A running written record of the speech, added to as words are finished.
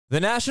The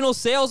national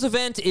sales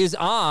event is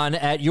on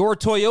at your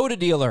Toyota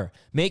dealer,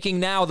 making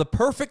now the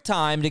perfect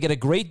time to get a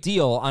great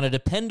deal on a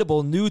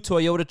dependable new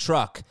Toyota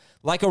truck.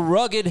 Like a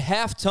rugged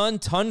half-ton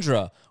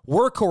Tundra,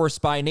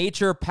 workhorse by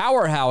nature,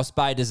 powerhouse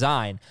by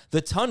design,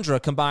 the Tundra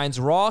combines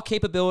raw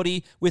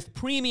capability with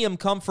premium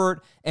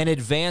comfort and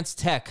advanced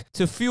tech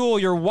to fuel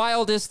your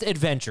wildest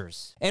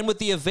adventures. And with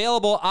the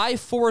available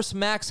iForce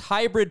Max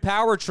hybrid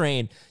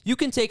powertrain, you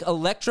can take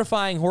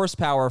electrifying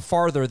horsepower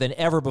farther than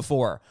ever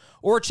before.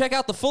 Or check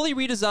out the fully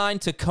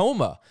redesigned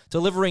Tacoma,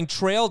 delivering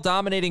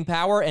trail-dominating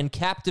power and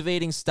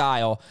captivating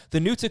style. The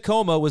new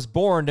Tacoma was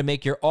born to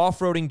make your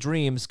off-roading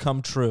dreams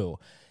come true.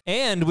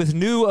 And with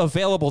new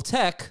available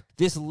tech,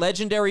 this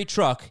legendary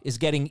truck is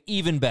getting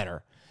even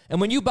better. And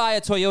when you buy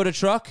a Toyota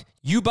truck,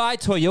 you buy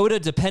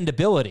Toyota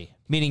dependability,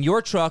 meaning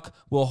your truck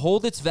will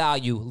hold its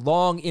value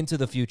long into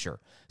the future.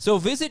 So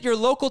visit your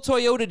local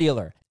Toyota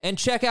dealer and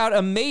check out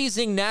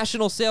amazing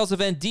national sales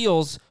event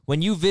deals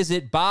when you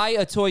visit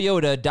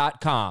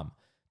buyatoyota.com.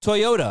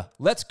 Toyota,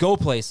 let's go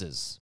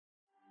places.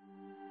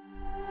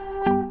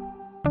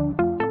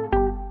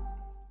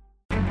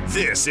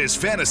 This is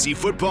Fantasy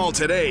Football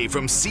Today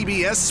from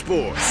CBS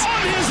Sports.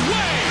 On his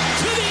way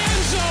to the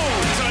end zone.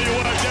 I'll tell you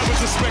what, that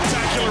was a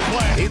spectacular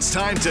play. It's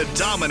time to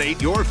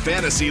dominate your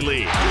fantasy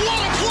league. What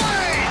a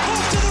play!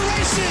 Off to the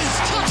races.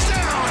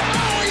 Touchdown.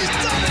 Oh, he's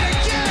done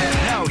it again.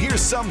 Now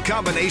here's some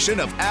combination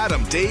of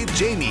Adam, Dave,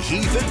 Jamie,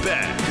 Heath, and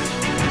Ben.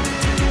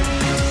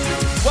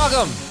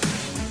 Welcome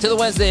to the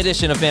Wednesday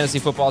edition of Fantasy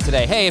Football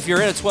Today. Hey, if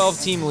you're in a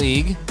 12-team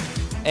league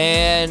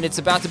and it's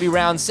about to be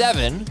round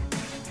 7,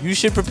 you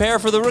should prepare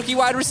for the rookie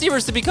wide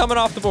receivers to be coming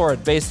off the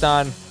board based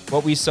on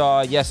what we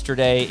saw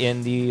yesterday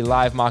in the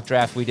live mock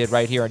draft we did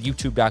right here on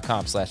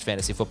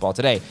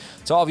youtube.com/fantasyfootballtoday.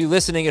 To all of you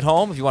listening at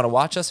home, if you want to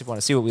watch us, if you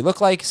want to see what we look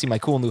like, see my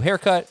cool new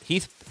haircut.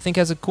 Heath, I think,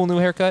 has a cool new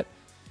haircut.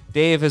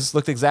 Dave has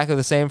looked exactly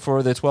the same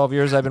for the 12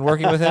 years I've been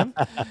working with him.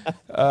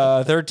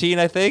 13,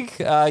 I think.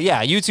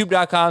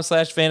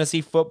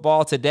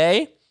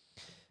 youtube.com/fantasyfootballtoday.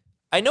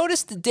 I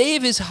noticed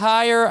Dave is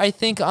higher, I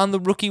think, on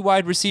the rookie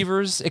wide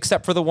receivers,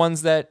 except for the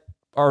ones that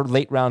are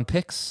late round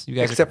picks. You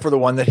guys, except for the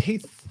one that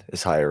Heath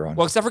is higher on.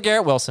 Well, except for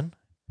Garrett Wilson.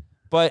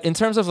 But in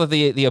terms of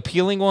the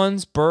appealing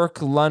ones,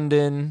 Burks,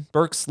 London,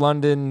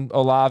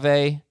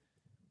 Olave,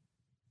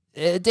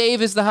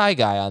 Dave is the high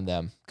guy on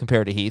them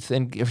compared to Heath.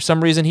 And for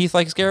some reason, Heath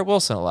likes Garrett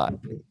Wilson a lot.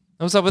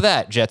 What's up with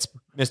that,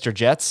 Mr.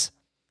 Jets?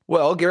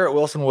 Well, Garrett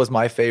Wilson was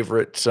my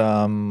favorite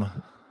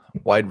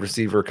wide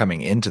receiver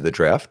coming into the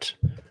draft.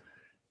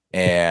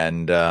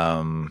 And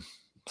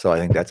so I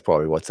think that's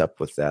probably what's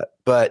up with that.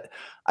 But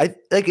I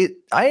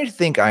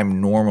think I'm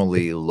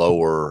normally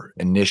lower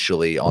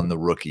initially on the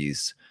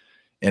rookies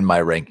in my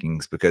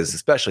rankings because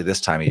especially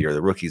this time of year,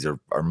 the rookies are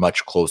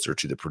much closer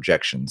to the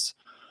projections.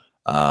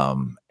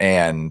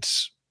 And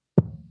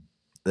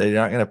they're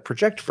not going to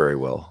project very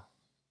well.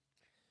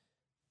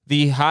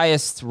 The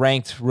highest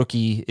ranked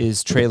rookie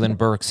is Treylon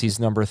Burks. He's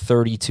number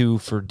 32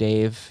 for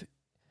Dave.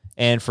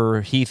 And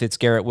for Heath, it's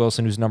Garrett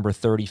Wilson, who's number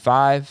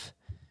 35.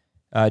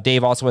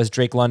 Dave also has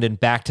Drake London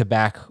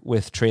back-to-back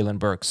with Treylon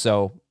Burks.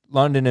 So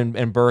London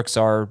and Burks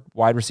are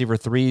wide receiver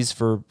 3s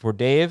for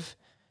Dave.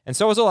 And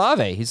so is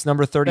Olave. He's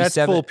number 37. That's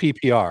full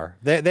PPR.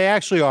 They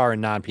actually are a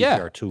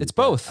non-PPR too. It's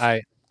both.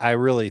 I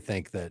really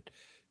think that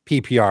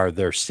PPR,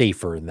 they're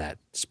safer in that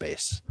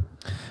space.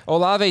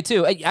 Olave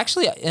too.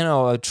 Actually,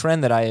 a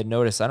trend that I had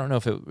noticed, I don't know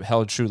if it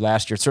held true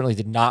last year. It certainly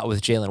did not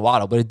with Jalen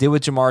Waddle, but it did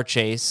with Jamar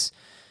Chase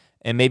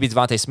and maybe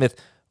Devontae Smith.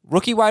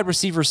 Rookie wide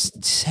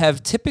receivers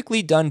have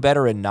typically done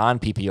better in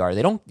non-PPR.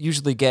 They don't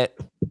usually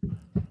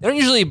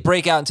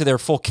break out into their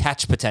full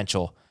catch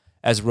potential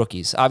as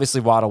rookies.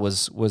 Obviously, Waddle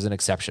was an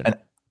exception. And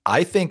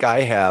I think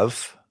I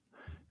have,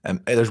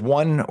 and there's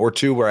one or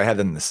two where I have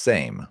them the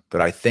same,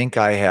 but I think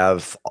I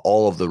have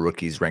all of the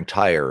rookies ranked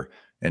higher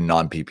in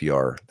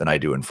non-PPR than I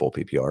do in full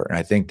PPR. And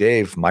I think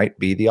Dave might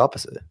be the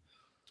opposite.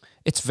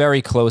 It's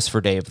very close for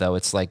Dave, though.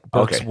 It's like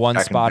Burks one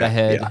spot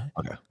ahead,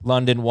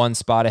 London 1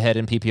 spot ahead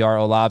in PPR,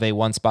 Olave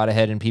 1 spot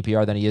ahead in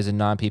PPR than he is in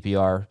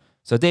non-PPR.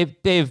 So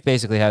Dave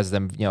basically has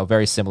them,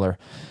 very similar.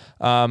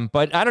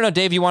 But I don't know,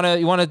 Dave. You want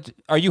to?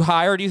 Are you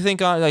higher? Do you think?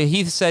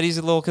 Heath said he's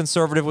a little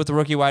conservative with the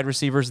rookie wide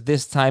receivers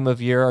this time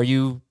of year. Are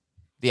you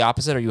the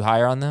opposite? Are you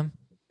higher on them?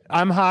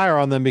 I'm higher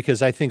on them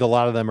because I think a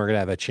lot of them are going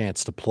to have a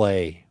chance to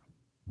play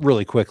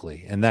really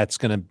quickly, and that's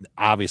going to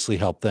obviously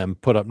help them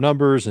put up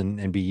numbers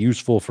and be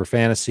useful for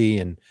fantasy.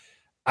 And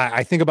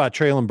I think about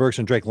Treylon Burks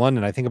and Drake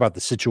London. I think about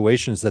the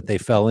situations that they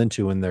fell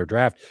into in their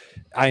draft.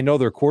 I know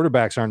their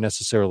quarterbacks aren't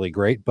necessarily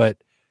great, but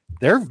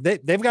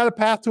they've got a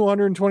path to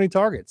 120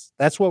 targets.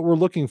 That's what we're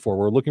looking for.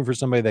 We're looking for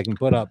somebody that can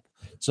put up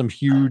some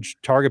huge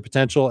target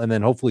potential and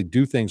then hopefully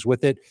do things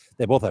with it.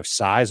 They both have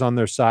size on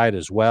their side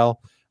as well.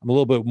 I'm a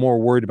little bit more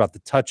worried about the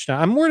touchdown.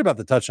 I'm worried about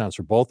the touchdowns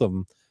for both of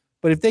them,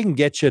 but if they can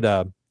get you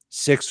to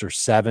 6 or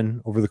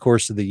 7 over the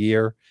course of the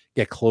year,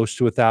 get close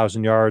to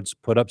 1,000 yards,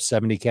 put up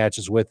 70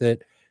 catches with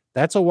it,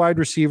 that's a wide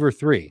receiver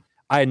 3.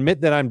 I admit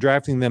that I'm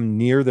drafting them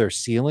near their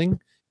ceiling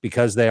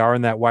because they are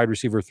in that wide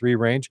receiver 3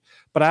 range.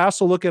 But I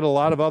also look at a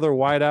lot of other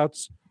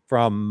wideouts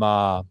from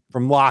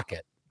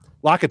Lockett,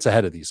 Lockett's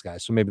ahead of these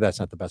guys, so maybe that's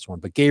not the best one.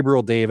 But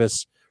Gabriel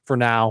Davis for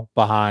now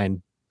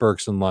behind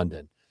Burks and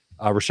London.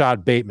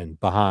 Rashad Bateman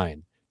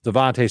behind.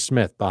 Devontae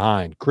Smith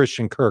behind.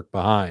 Christian Kirk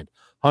behind.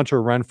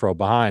 Hunter Renfrow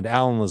behind.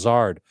 Alan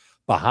Lazard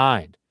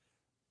behind.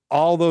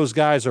 All those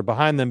guys are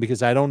behind them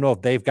because I don't know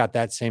if they've got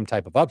that same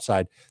type of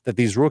upside that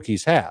these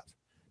rookies have.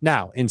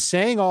 Now, in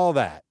saying all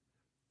that,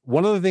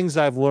 one of the things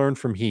I've learned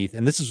from Heath,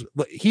 and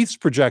Heath's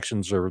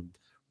projections are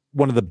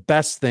one of the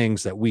best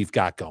things that we've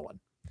got going.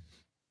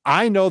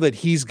 I know that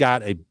he's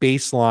got a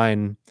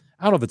baseline,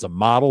 I don't know if it's a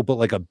model, but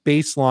like a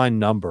baseline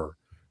number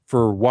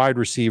for wide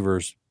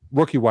receivers,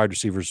 rookie wide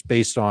receivers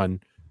based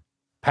on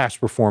past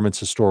performance,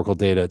 historical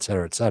data, et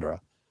cetera, et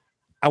cetera.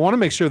 I want to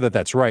make sure that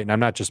that's right, and I'm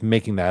not just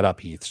making that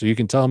up, Heath. So you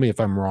can tell me if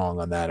I'm wrong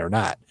on that or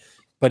not.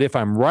 But if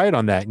I'm right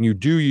on that, and you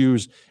do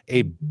use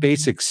a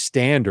basic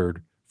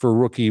standard for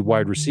rookie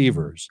wide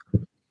receivers,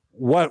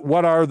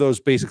 what are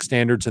those basic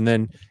standards, and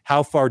then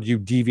how far do you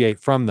deviate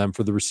from them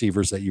for the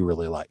receivers that you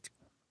really like?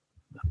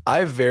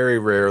 I very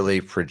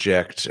rarely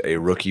project a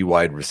rookie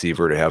wide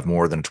receiver to have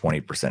more than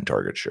 20%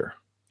 target share.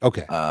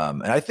 Okay.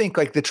 And I think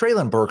like the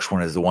Treylon Burks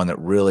one is the one that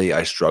really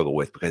I struggle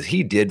with because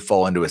he did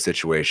fall into a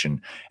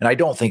situation, and I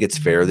don't think it's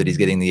fair that he's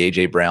getting the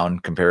A.J. Brown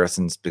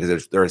comparisons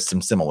because there are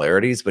some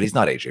similarities, but he's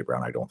not A.J.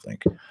 Brown, I don't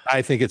think.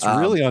 I think it's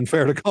really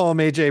unfair to call him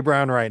A.J.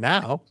 Brown right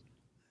now.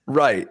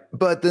 Right.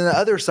 But then the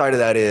other side of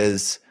that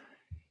is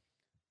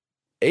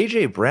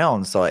A.J.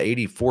 Brown saw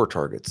 84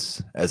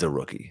 targets as a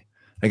rookie.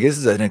 Like this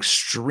is an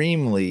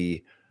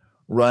extremely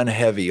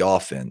run-heavy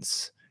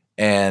offense,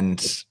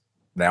 and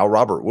now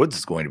Robert Woods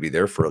is going to be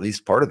there for at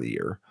least part of the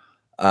year.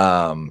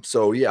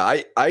 So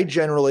yeah, I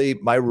generally,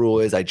 my rule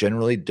is I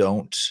generally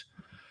don't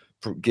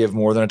give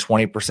more than a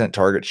 20%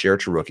 target share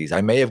to rookies.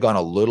 I may have gone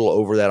a little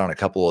over that on a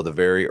couple of the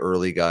very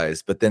early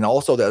guys, but then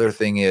also the other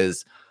thing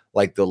is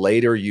like the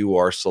later you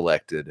are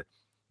selected,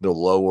 the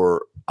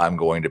lower I'm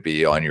going to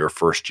be on your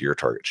first year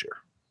target share.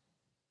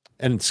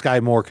 And Sky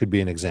Moore could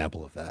be an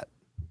example of that.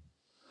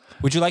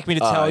 Would you like me to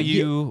tell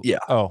you? Yeah.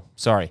 Oh,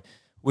 sorry.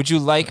 Would you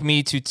like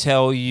me to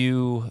tell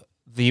you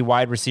the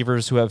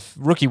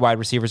rookie wide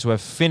receivers who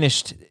have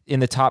finished in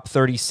the top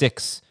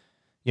 36,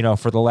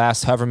 for the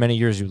last however many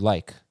years you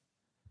like?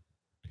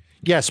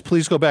 Yes,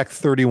 please go back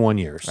 31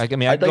 years. I'd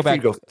like go back.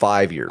 For you to go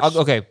 5 years.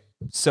 Okay,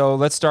 so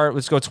let's go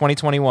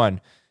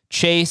 2021.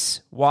 Chase,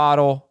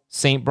 Waddle,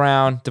 St.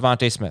 Brown,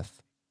 Devontae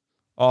Smith,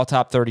 all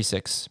top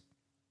 36.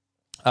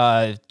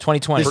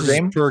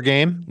 2020 per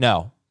game?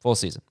 No, full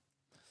season.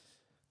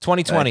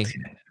 2020.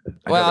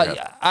 Well,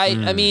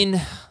 I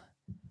mean,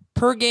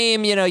 per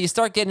game, you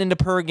start getting into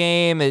per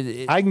game.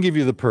 I can give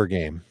you the per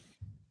game.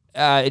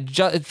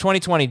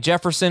 2020,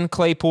 Jefferson,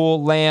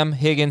 Claypool, Lamb,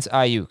 Higgins,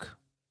 Ayuk.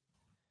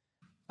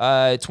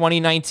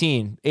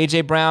 2019,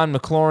 A.J. Brown,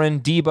 McLaurin,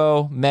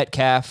 Debo,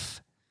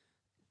 Metcalf.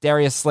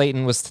 Darius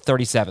Slayton was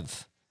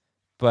 37th,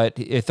 but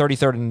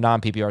 33rd in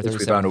non-PPR.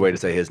 We found a way to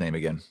say his name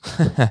again.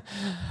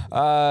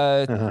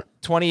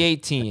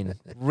 2018,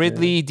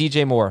 Ridley,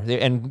 DJ Moore.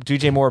 And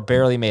DJ Moore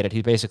barely made it.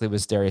 He basically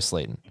was Darius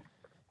Slayton.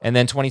 And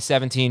then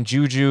 2017,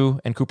 Juju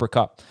and Cooper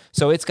Kupp.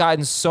 So it's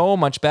gotten so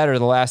much better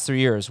the last 3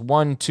 years.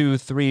 1, 2,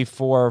 3,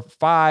 4,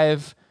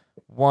 5.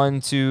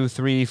 1, 2,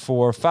 3,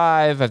 4, 5.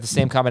 I have the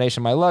same combination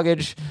in my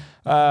luggage.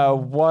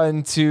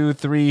 1, 2,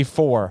 3,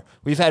 4.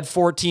 We've had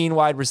 14 rookie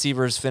wide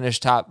receivers finish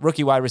top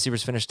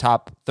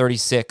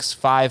 36,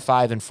 5,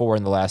 5, and 4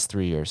 in the last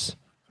 3 years.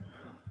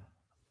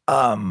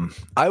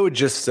 I would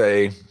just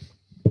say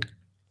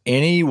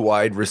any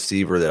wide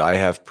receiver that I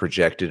have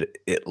projected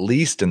at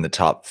least in the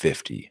top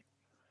 50,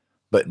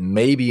 but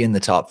maybe in the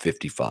top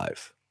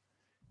 55.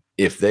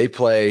 If they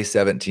play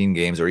 17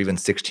 games or even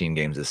 16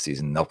 games this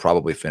season, they'll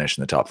probably finish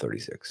in the top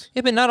 36.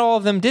 Yeah, but not all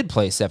of them did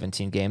play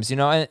 17 games,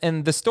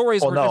 and the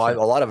stories were different.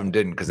 A lot of them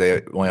didn't because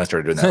they only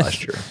started doing that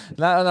last year.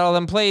 Not all of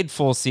them played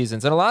full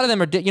seasons, and a lot of them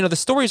are, the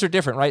stories are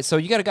different, right? So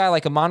you got a guy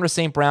like Amon-Ra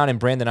St. Brown and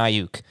Brandon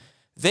Ayuk.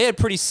 They had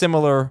pretty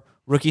similar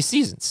rookie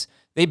seasons.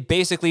 They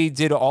basically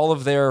did all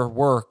of their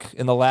work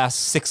in the last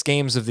 6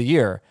 games of the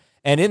year,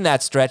 and in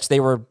that stretch,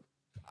 they were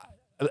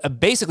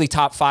basically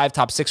top 5,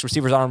 top 6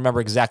 receivers. I don't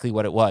remember exactly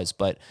what it was,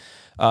 but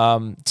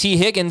T.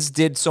 Higgins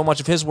did so much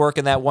of his work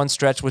in that one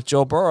stretch with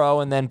Joe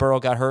Burrow, and then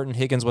Burrow got hurt and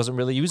Higgins wasn't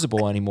really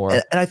usable anymore.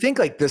 And I think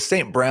like the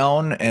St.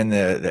 Brown and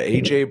the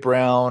A.J.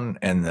 Brown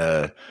and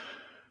the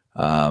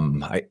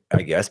I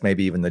guess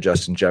maybe even the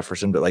Justin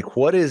Jefferson, but like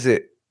what is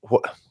it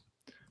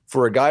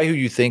for a guy who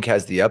you think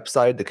has the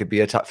upside that could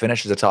be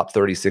finish as a top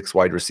 36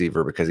 wide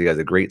receiver because he has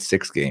a great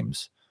 6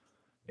 games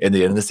in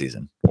the end of the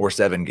season or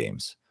 7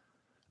 games.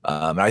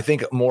 And I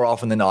think more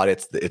often than not,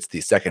 it's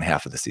the second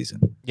half of the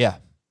season. Yeah,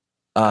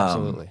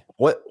 absolutely.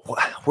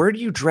 Where do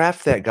you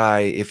draft that guy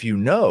if you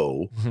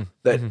know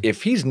that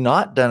if he's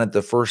not done it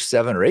the first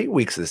 7 or 8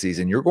 weeks of the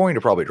season, you're going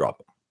to probably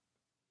drop him?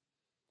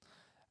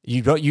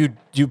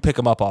 You pick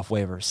him up off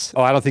waivers.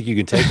 Oh, I don't think you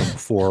can take him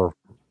before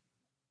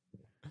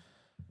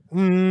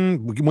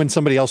when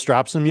somebody else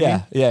drops him.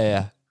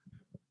 Yeah.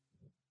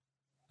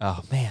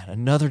 Oh man,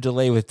 another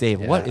delay with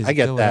Dave. Yeah, what is I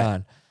get going that.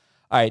 on?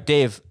 All right,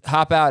 Dave,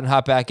 hop out and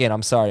hop back in.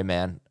 I'm sorry,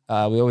 man.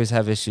 We always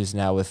have issues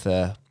now with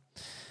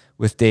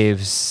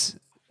Dave's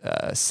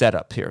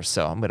setup here,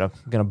 so I'm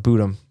gonna boot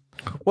him.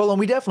 Well, and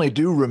we definitely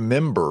do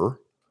remember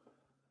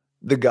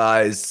the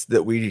guys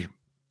that we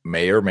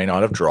may or may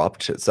not have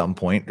dropped at some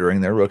point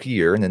during their rookie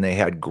year, and then they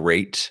had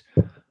great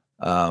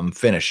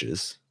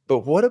finishes.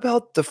 But what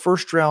about the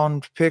first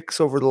round picks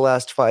over the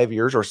last 5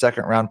 years, or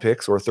second round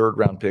picks, or third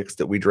round picks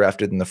that we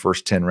drafted in the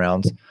first 10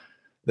 rounds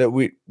that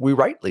we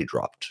rightly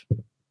dropped?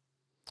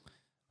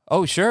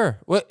 Oh, sure.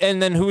 Well,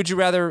 and then who would you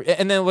rather?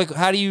 And then, like,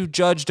 how do you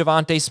judge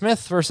Devontae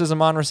Smith versus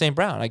Amon-Ra St.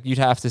 Brown? Like, you'd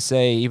have to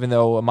say, even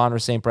though Amon-Ra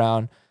St.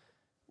 Brown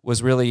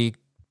was really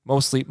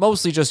mostly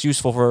just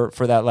useful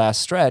for that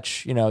last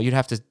stretch, you'd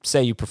have to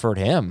say you preferred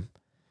him,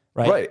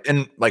 right? Right.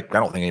 And like, I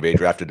don't think anybody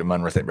drafted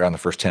Amon-Ra St. Brown in the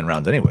first 10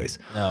 rounds anyways.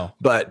 No.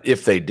 But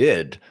if they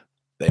did,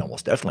 they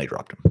almost definitely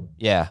dropped him.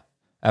 Yeah,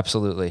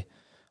 absolutely.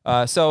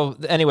 So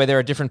anyway, there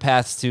are different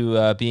paths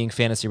to being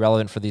fantasy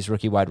relevant for these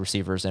rookie wide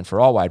receivers and for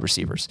all wide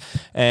receivers.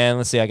 And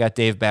let's see, I got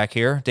Dave back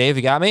here. Dave,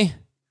 you got me?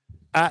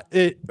 Well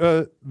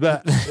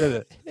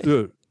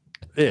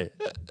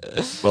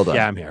done.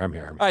 Yeah, I'm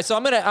here. All right, so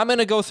I'm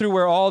gonna go through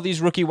where all these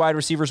rookie wide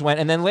receivers went,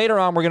 and then later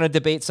on we're gonna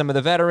debate some of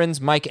the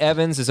veterans. Mike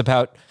Evans is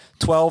about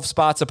 12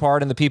 spots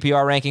apart in the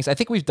PPR rankings. I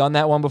think we've done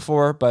that one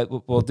before,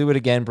 but we'll do it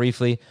again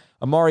briefly.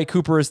 Amari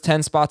Cooper is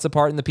 10 spots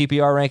apart in the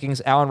PPR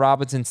rankings. Allen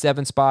Robinson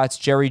 7 spots.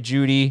 Jerry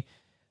Jeudy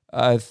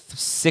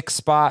 6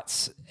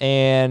 spots,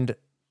 and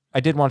I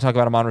did want to talk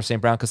about Amon-Ra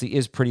St. Brown because he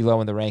is pretty low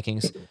in the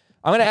rankings.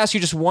 I'm going to ask you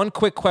just one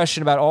quick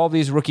question about all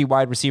these rookie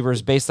wide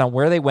receivers based on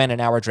where they went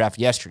in our draft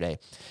yesterday.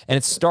 And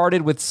it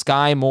started with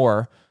Sky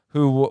Moore,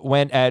 who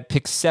went at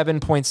pick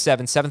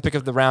 7.7, seventh pick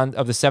of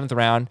the seventh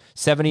round,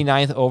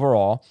 79th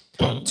overall.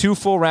 2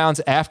 full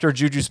rounds after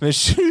Juju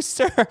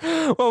Smith-Schuster.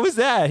 What was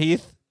that,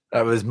 Heath?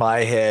 That was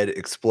my head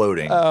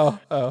exploding. Oh.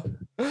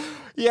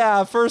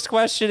 Yeah, first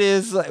question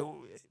is,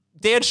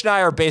 Dan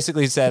Schneider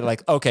basically said,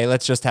 like, okay,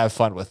 let's just have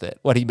fun with it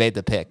when he made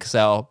the pick.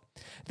 So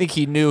I think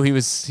he knew he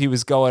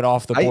was going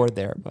off the board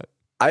there. But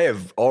I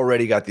have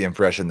already got the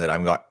impression that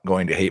I'm not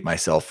going to hate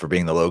myself for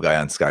being the low guy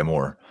on Sky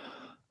Moore.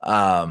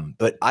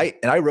 But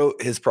I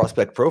wrote his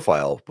prospect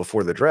profile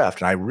before the draft,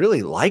 and I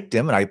really liked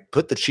him, and I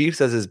put the Chiefs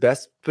as his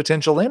best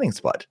potential landing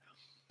spot.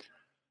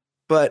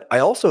 But I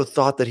also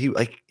thought that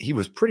he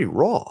was pretty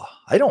raw.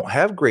 I don't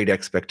have great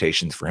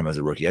expectations for him as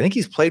a rookie. I think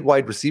he's played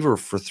wide receiver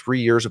for 3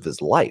 years of his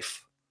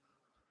life.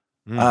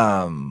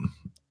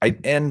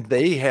 And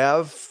they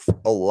have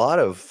a lot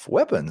of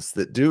weapons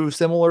that do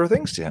similar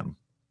things to him.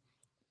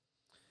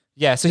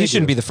 Yeah, so he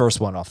shouldn't be the first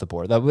one off the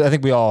board. I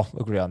think we all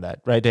agree on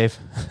that, right, Dave?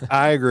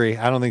 I agree.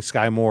 I don't think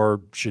Sky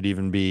Moore should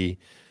even be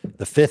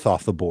the 5th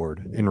off the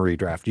board in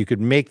redraft. You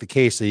could make the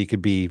case that he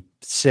could be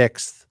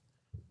 6th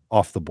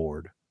off the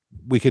board.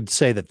 We could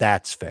say that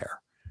that's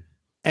fair.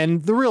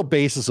 And the real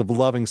basis of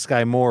loving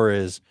Sky Moore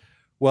is,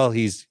 well,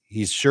 he's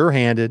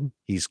sure-handed,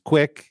 he's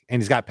quick,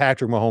 and he's got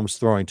Patrick Mahomes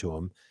throwing to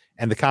him.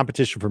 And the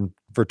competition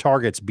for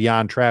targets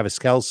beyond Travis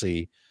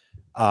Kelce,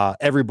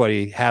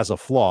 everybody has a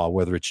flaw,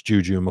 whether it's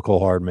Juju, McCole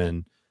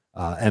Hardman,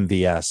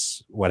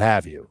 MVS, what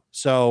have you.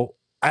 So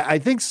I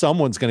think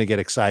someone's going to get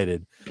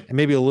excited and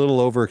maybe a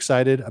little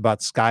overexcited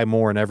about Sky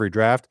Moore in every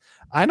draft.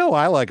 I know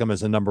I like him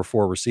as a number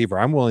 4 receiver.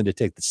 I'm willing to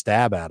take the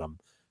stab at him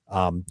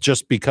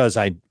just because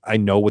I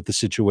know what the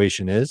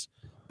situation is,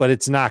 but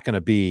it's not going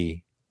to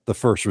be the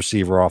first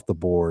receiver off the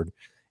board.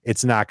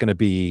 It's not going to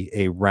be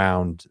a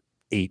round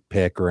 8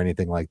 pick or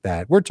anything like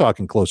that. We're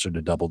talking closer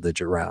to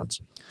double-digit rounds.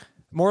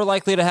 More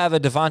likely to have a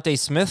Devontae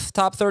Smith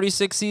top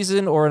 36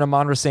 season or an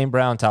Amon-Ra St.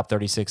 Brown top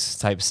 36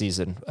 type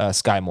season,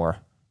 Sky Moore?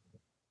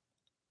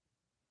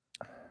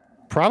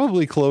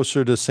 Probably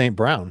closer to St.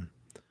 Brown,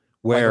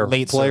 where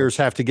like players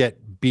have to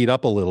get beat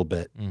up a little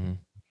bit.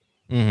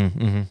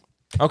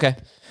 Okay.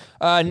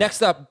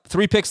 Next up,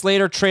 3 picks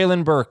later,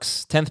 Treylon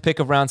Burks, 10th pick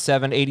of round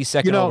 7,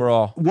 82nd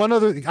overall. One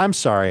other, I'm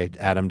sorry,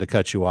 Adam, to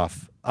cut you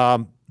off.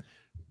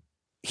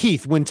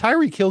 Heath, when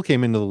Tyreek Hill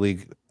came into the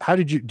league,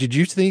 did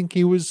you think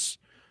he was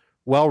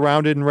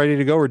well-rounded and ready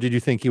to go, or did you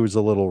think he was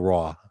a little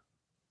raw?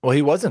 Well,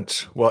 he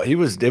wasn't. Well, it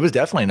was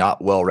definitely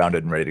not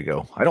well-rounded and ready to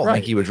go. I don't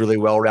think he was really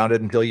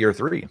well-rounded until year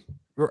 3.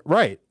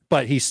 Right.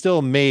 But he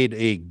still made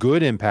a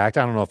good impact.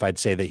 I don't know if I'd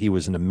say that he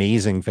was an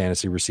amazing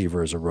fantasy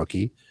receiver as a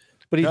rookie,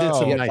 but he did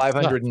some he had nice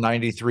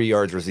 593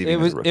 yards receiving.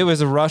 It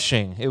was a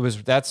rushing.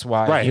 That's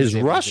why. Right. His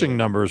rushing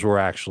numbers were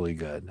actually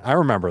good. I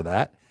remember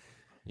that.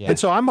 Yeah. And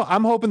so I'm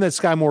hoping that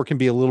Sky Moore can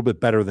be a little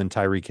bit better than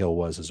Tyreek Hill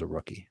was as a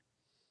rookie.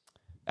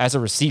 As a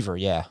receiver,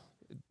 yeah.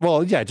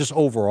 Well, yeah, just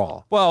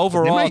overall. Well,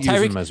 overall,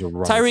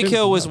 Tyreek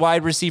Hill was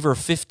wide receiver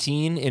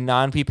 15 in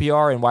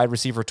non-PPR and wide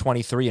receiver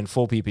 23 in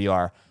full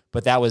PPR.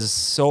 But that was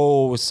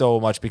so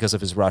much because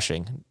of his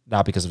rushing,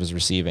 not because of his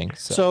receiving.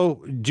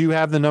 So do you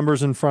have the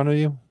numbers in front of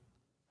you?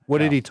 What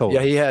did he total?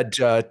 Yeah, he had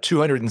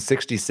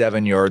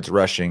 267 yards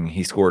rushing.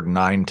 He scored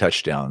 9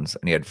 touchdowns,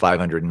 and he had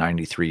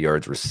 593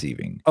 yards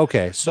receiving.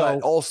 Okay, so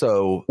but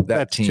also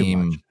that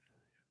team,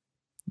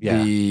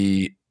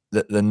 the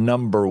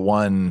number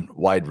 1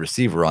 wide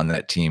receiver on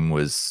that team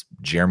was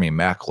Jeremy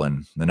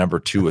Maclin. The number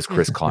 2 was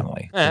Chris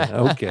Conley.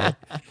 Okay.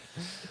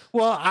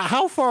 Well,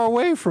 how far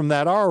away from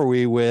that are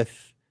we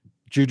with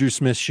Juju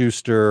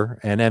Smith-Schuster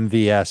and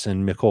MVS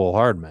and Mecole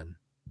Hardman?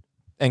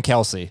 And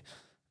Kelsey.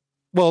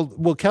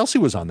 Well, Kelsey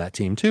was on that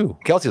team too.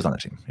 Kelsey was on the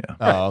team. Yeah.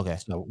 Oh, okay.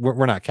 So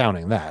we're not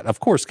counting that. Of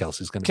course,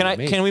 Kelsey's going to be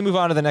amazing. Can we move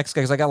on to the next guy?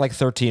 Because I got like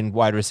 13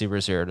 wide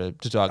receivers here to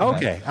talk about.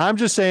 Okay. I'm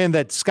just saying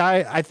that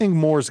Sky, I think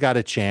Moore's got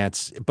a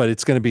chance, but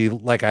it's going to be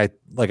like I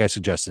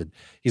suggested.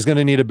 He's going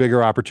to need a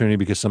bigger opportunity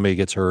because somebody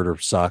gets hurt or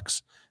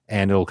sucks,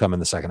 and it'll come in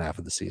the second half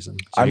of the season.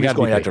 So I'm just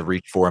going to have to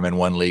reach for him in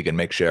one league and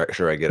make sure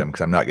I get him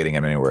because I'm not getting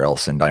him anywhere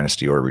else in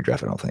Dynasty or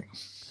redraft, I don't think.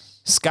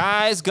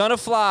 Sky's gonna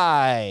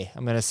fly.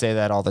 I'm gonna say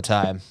that all the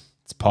time.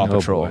 It's Paw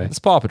Patrol. Boy. It's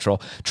Paw Patrol.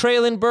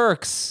 Traylon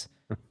Burks,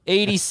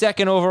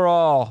 82nd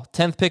overall,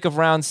 10th pick of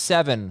round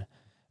 7.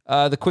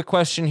 The quick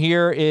question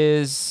here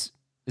is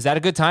that a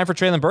good time for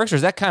Traylon Burks, or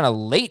is that kind of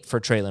late for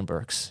Traylon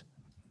Burks?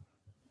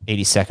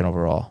 82nd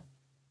overall.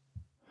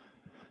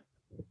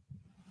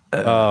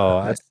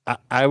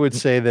 I would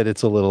say that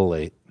it's a little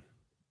late.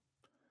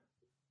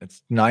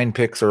 It's 9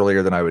 picks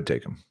earlier than I would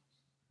take him.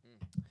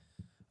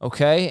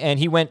 Okay, and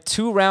he went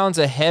 2 rounds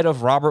ahead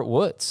of Robert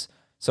Woods.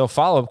 So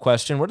follow-up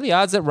question, what are the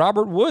odds that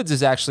Robert Woods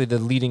is actually the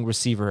leading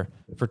receiver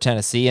for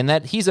Tennessee and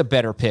that he's a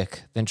better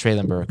pick than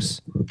Traylon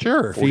Burks?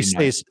 Sure. If he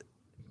stays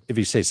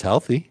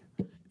healthy.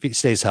 If he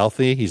stays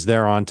healthy, he's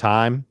there on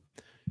time.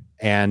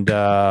 And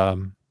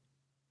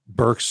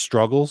Burks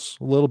struggles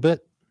a little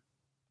bit.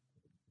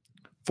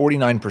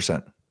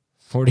 49%.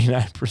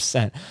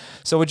 49%.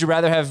 So would you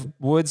rather have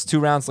Woods 2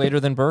 rounds later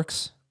than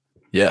Burks?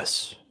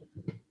 Yes,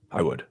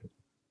 I would.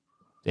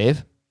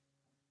 Dave?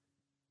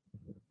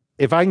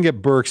 If I can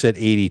get Burks at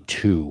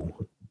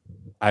 82,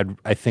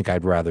 I think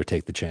I'd rather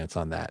take the chance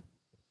on that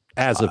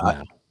as of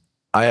now.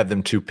 I have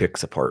them 2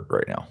 picks apart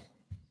right now.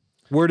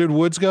 Where did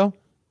Woods go?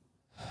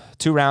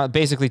 2 rounds,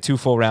 basically 2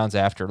 full rounds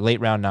after, late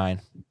round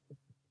 9.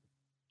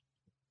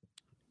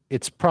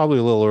 It's probably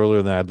a little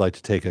earlier than I'd like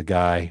to take a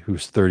guy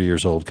who's 30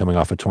 years old coming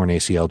off a torn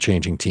ACL,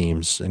 changing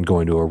teams and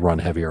going to a run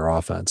heavier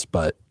offense,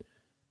 but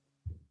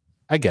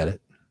I get it.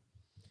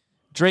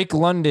 Drake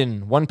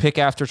London, 1 pick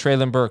after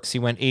Traylon Burks. He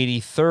went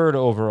 83rd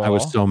overall. I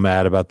was so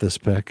mad about this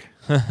pick.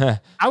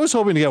 I was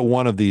hoping to get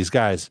one of these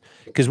guys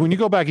because when you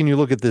go back and you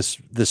look at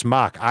this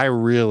mock, I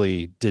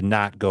really did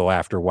not go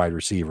after wide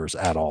receivers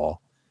at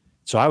all.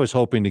 So I was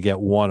hoping to get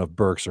one of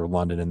Burks or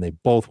London, and they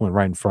both went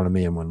right in front of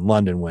me. And when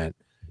London went,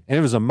 and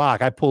it was a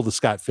mock, I pulled the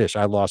Scott Fish.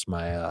 I lost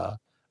my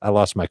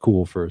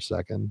cool for a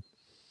second.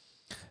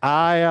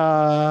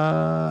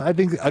 I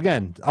think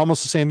again,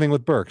 almost the same thing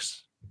with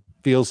Burks.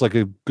 Feels like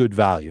a good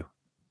value.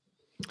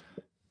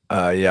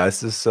 Yeah,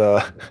 this is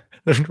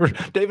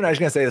Dave and I are going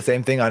to say the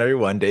same thing on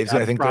everyone. Dave's going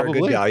to think they're a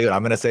good value, and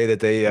I'm going to say that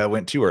they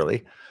went too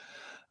early.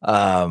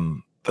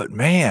 But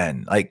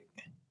man, like,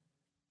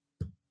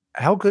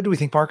 how good do we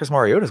think Marcus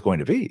Mariota is going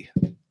to be?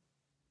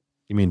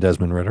 You mean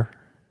Desmond Ridder?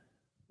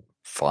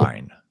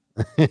 Fine.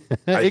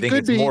 I think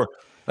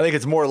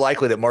it's more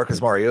likely that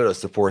Marcus Mariota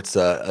supports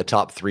a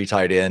top 3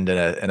 tight end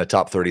and a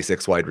top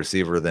 36 wide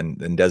receiver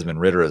than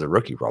Desmond Ridder as a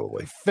rookie,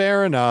 probably.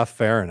 Fair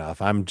enough.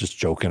 I'm just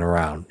joking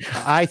around.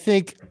 I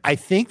think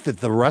that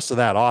the rest of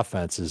that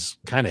offense is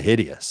kind of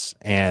hideous,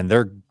 and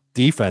their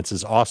defense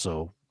is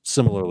also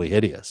similarly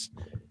hideous.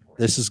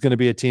 This is going to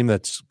be a team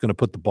that's going to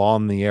put the ball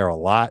in the air a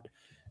lot,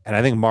 and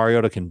I think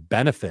Mariota can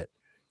benefit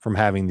from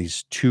having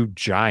these 2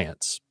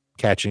 giants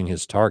catching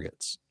his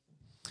targets.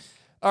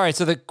 All right,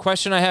 so the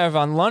question I have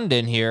on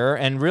London here,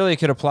 and really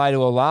could apply to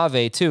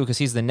Olave too, because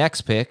he's the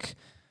next pick.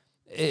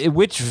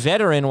 Which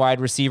veteran wide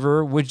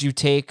receiver would you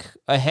take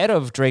ahead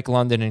of Drake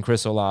London and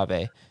Chris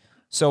Olave?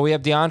 So we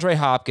have DeAndre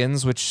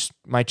Hopkins, which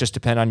might just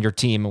depend on your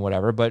team and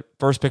whatever, but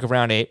first pick of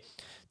round 8.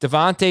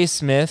 Devontae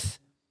Smith,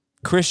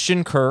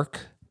 Christian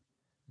Kirk,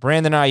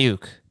 Brandon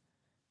Ayuk.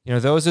 You know,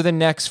 those are the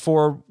next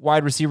 4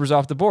 wide receivers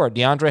off the board.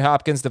 DeAndre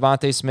Hopkins,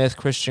 Devontae Smith,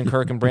 Christian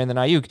Kirk, and Brandon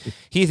Ayuk.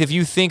 Heath, if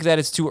you think that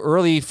it's too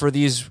early for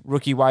these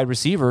rookie wide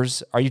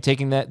receivers, are you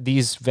taking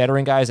these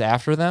veteran guys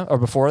after them or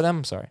before them?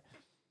 I'm sorry.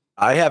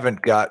 I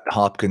haven't got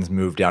Hopkins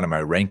moved down in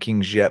my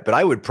rankings yet, but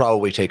I would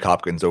probably take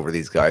Hopkins over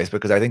these guys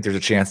because I think there's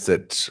a chance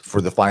that for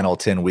the final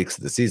 10 weeks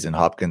of the season,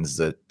 Hopkins is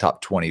the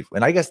top 20,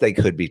 and I guess they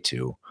could be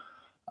too.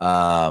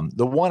 The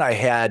one I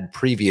had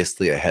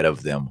previously ahead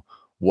of them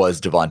was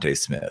Devontae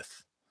Smith.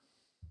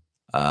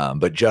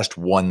 But just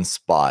 1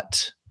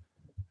 spot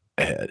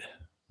ahead.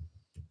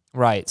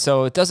 Right.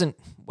 So it doesn't,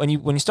 when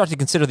you start to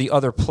consider the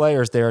other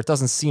players there, it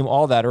doesn't seem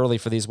all that early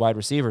for these wide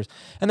receivers.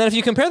 And then if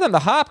you compare them to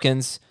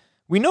Hopkins,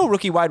 we know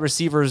rookie wide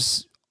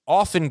receivers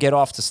often get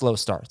off to slow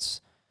starts.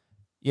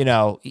 You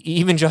know,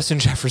 even Justin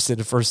Jefferson,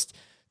 the first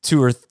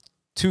 2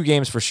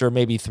 games for sure,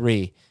 maybe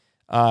 3.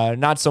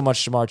 Not so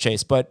much Jamar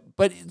Chase, but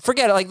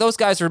forget it. Like, those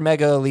guys are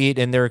mega elite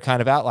and they're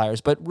kind of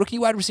outliers, but rookie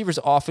wide receivers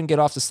often get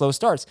off to slow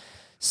starts.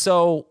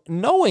 So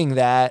knowing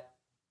that,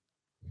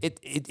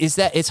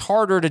 it's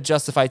harder to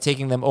justify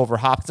taking them over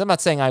Hopkins. I'm not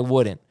saying I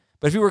wouldn't,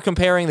 but if you were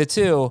comparing the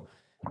two,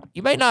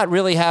 you might not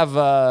really have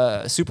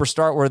a super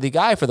start-worthy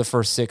guy for the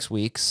first 6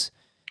 weeks.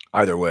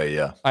 Either way,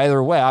 yeah.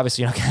 Either way,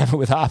 obviously you're not going to have it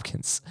with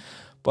Hopkins,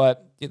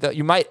 but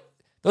you might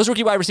those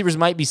rookie wide receivers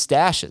might be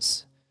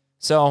stashes.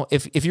 So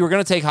if you were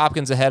going to take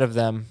Hopkins ahead of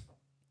them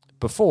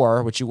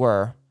before, which you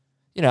were,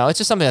 it's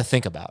just something to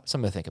think about.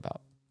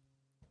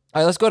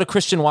 All right, let's go to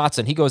Christian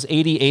Watson. He goes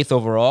 88th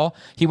overall.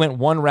 He went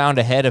one round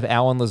ahead of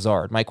Allen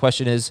Lazard. My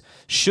question is,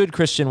 should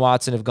Christian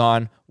Watson have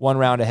gone one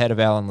round ahead of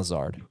Allen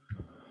Lazard?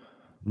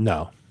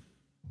 No.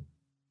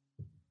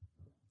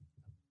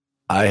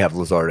 I have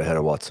Lazard ahead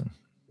of Watson.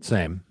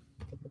 Same.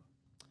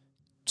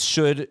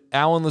 Should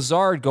Allen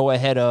Lazard go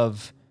ahead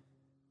of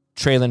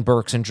Treylon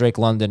Burks and Drake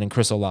London and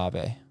Chris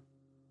Olave?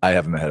 I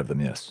have him ahead of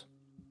them, yes.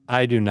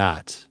 I do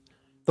not.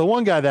 The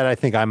one guy that I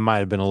think I might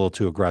have been a little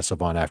too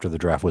aggressive on after the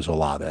draft was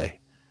Olave.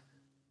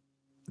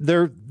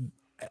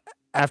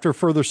 After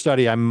further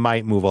study, I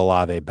might move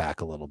Olave back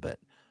a little bit.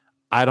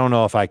 I don't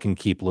know if I can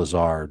keep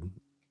Lazard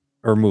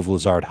or move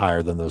Lazard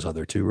higher than those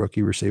other two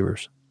rookie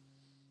receivers.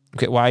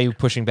 Okay, why are you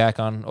pushing back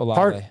on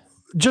Olave?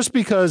 Just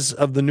because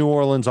of the New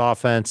Orleans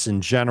offense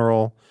in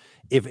general.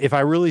 If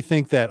I really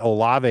think that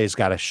Olave's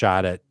got a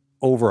shot at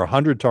over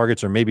 100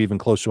 targets or maybe even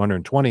close to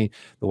 120,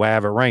 the way I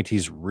have it ranked,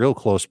 he's real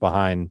close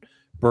behind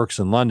Burks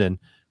and London.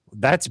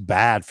 That's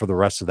bad for the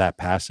rest of that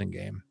passing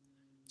game.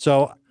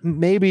 So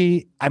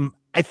maybe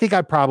I think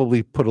I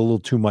probably put a little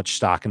too much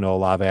stock into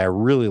Olave. I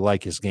really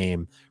like his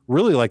game,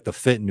 really like the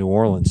fit in New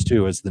Orleans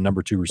too as the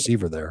number 2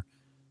 receiver there,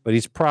 but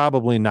he's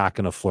probably not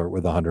going to flirt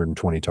with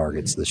 120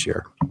 targets this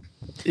year.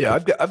 Yeah,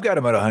 I've got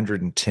him at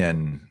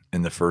 110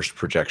 in the first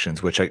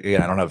projections, which I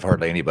don't have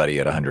hardly anybody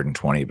at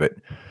 120, but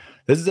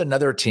this is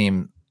another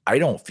team. I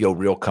don't feel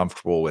real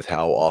comfortable with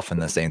how often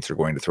the Saints are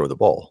going to throw the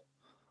ball.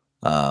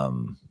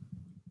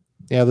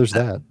 Yeah, there's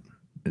that.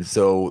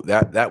 So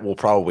that will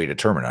probably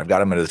determine. I've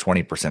got him at a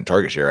 20%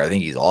 target share. I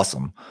think he's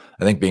awesome.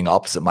 I think being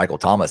opposite Michael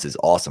Thomas is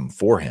awesome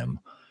for him.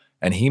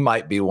 And he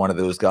might be one of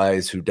those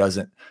guys who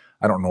doesn't,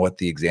 I don't know what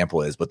the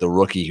example is, but the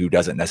rookie who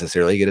doesn't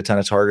necessarily get a ton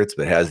of targets,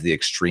 but has the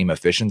extreme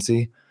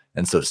efficiency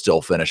and so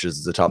still finishes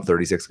as a top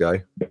 36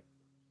 guy.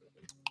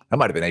 That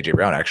might have been A.J.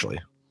 Brown, actually.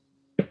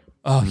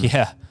 Oh,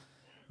 yeah.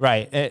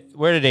 Right.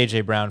 Where did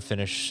A.J. Brown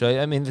finish?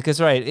 I mean, because,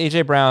 right,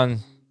 A.J. Brown,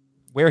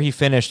 where he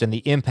finished and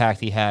the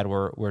impact he had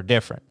were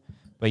different.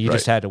 But you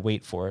just had to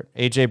wait for it.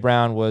 A.J.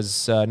 Brown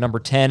was number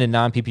 10 in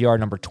non-PPR,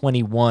 number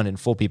 21 in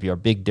full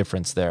PPR. Big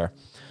difference there.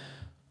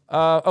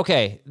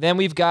 Okay, then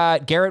we've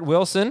got Garrett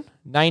Wilson,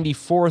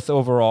 94th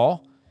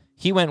overall.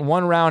 He went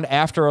one round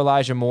after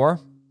Elijah Moore.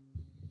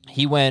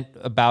 He went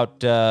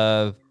about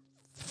 4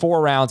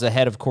 rounds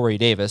ahead of Corey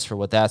Davis, for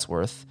what that's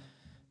worth.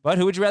 But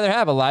who would you rather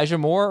have, Elijah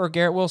Moore or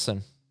Garrett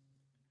Wilson?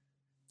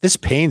 This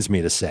pains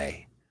me to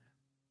say.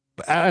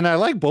 And I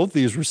like both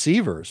these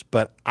receivers,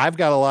 but I've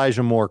got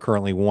Elijah Moore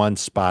currently 1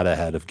 spot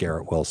ahead of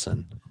Garrett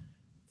Wilson,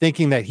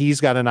 thinking that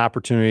he's got an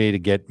opportunity to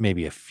get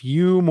maybe a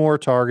few more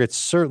targets,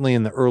 certainly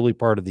in the early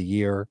part of the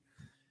year.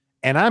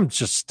 And I'm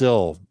just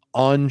still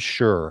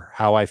unsure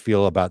how I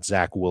feel about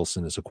Zach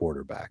Wilson as a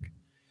quarterback.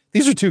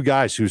 These are 2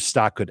 guys whose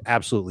stock could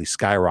absolutely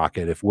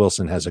skyrocket if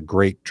Wilson has a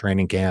great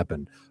training camp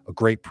and a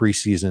great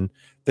preseason.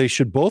 They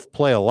should both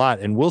play a lot,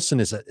 and Wilson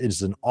is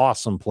an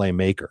awesome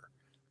playmaker.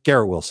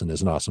 Garrett Wilson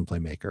is an awesome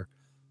playmaker,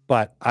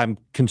 but I'm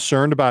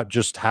concerned about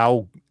just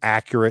how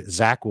accurate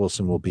Zach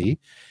Wilson will be.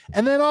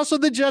 And then also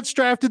the Jets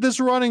drafted this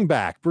running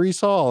back,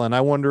 Breece Hall, and I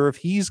wonder if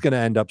he's going to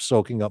end up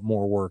soaking up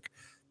more work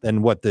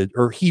than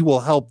or he will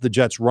help the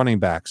Jets running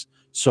backs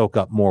soak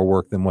up more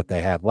work than what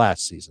they had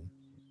last season.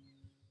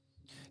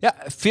 Yeah,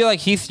 I feel like,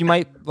 Heath, you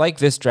might like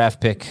this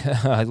draft pick,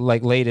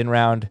 like late in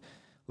round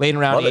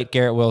 8,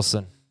 Garrett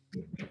Wilson.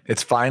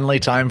 It's finally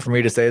time for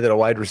me to say that a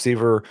wide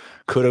receiver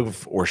could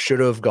have or should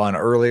have gone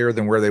earlier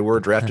than where they were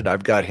drafted.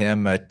 I've got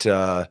him at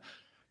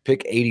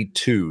pick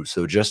 82,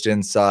 so just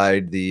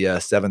inside the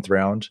 7th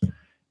round.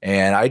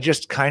 And I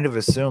just kind of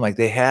assume like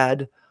they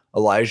had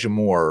Elijah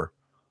Moore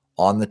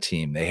on the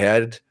team. They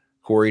had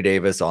Corey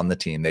Davis on the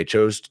team. They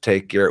chose to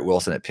take Garrett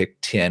Wilson at pick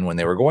 10 when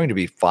they were going to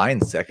be fine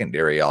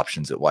secondary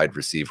options at wide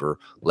receiver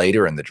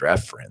later in the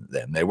draft for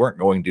them. They weren't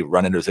going to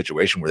run into a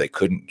situation where they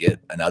couldn't get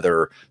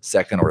another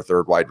 2nd or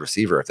 3rd wide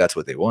receiver if that's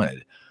what they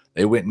wanted.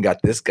 They went and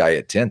got this guy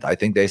at 10th. I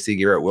think they see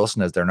Garrett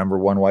Wilson as their number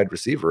 1 wide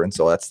receiver, and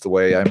so that's the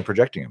way I'm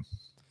projecting him.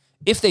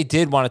 If they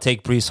did want to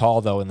take Breece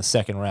Hall, though, in the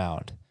 2nd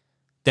round,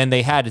 then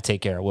they had to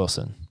take Garrett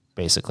Wilson,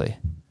 basically.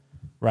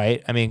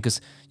 Right? I mean,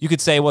 because you could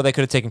say, well, they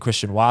could have taken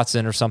Christian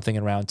Watson or something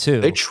in round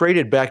 2. They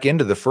traded back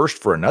into the 1st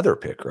for another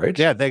pick, right?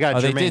 Yeah, they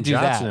got Jermaine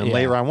Johnson in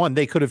late round 1.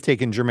 They could have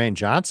taken Jermaine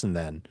Johnson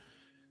then,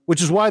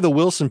 which is why the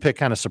Wilson pick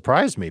kind of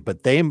surprised me.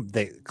 But they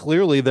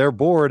clearly their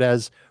board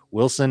has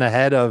Wilson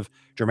ahead of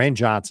Jermaine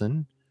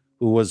Johnson,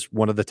 who was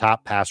one of the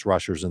top pass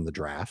rushers in the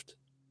draft.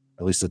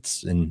 At least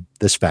it's in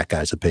this fat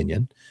guy's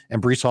opinion.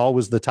 And Breece Hall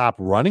was the top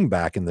running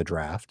back in the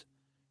draft.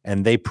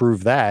 And they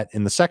proved that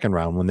in the 2nd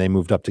round when they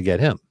moved up to get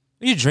him.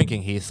 What are you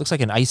drinking, Heath? Looks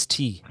like an iced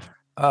tea.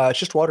 It's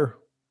just water.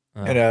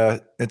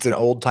 And it's an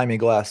old-timey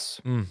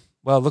glass.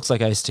 Well, it looks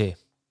like iced tea.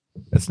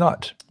 It's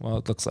not. Well,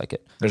 it looks like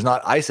it. There's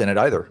not ice in it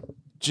either.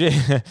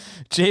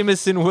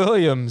 Jameson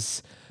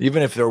Williams.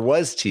 Even if there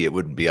was tea, it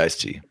wouldn't be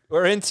iced tea.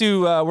 We're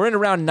into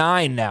round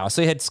 9 now.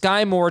 So you had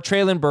Sky Moore,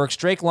 Traylon Burks,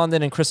 Drake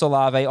London, and Chris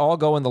Olave all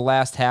go in the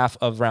last half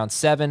of round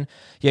 7.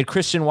 You had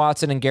Christian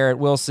Watson and Garrett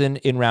Wilson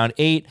in round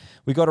 8.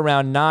 We go to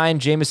round 9.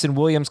 Jamison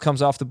Williams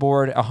comes off the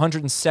board,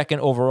 102nd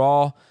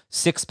overall,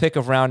 6th pick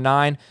of round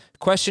 9.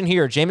 Question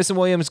here, Jamison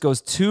Williams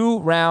goes 2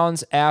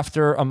 rounds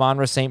after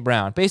Amon-Ra St.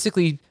 Brown.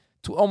 Basically,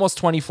 almost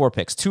 24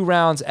 picks, 2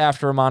 rounds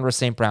after Amon-Ra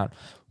St. Brown.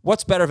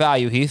 What's better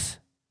value, Heath?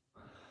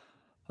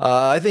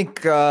 I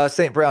think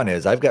St. Brown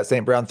is. I've got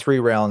St. Brown 3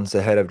 rounds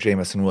ahead of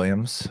Jamison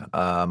Williams.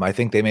 I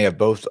think they may have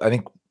both. I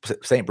think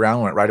St.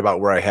 Brown went right about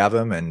where I have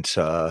him, and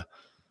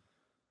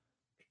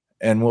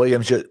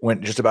Williams went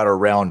just about a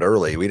round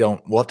early.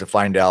 We'll have to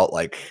find out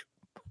like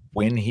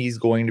when he's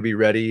going to be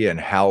ready and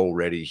how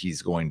ready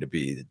he's going to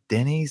be.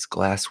 Denny's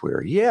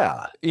glassware,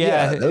 yeah.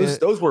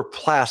 Those were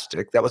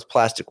plastic. That was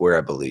plasticware,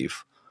 I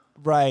believe.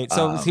 Right.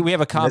 So see, we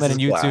have a comment on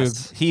YouTube.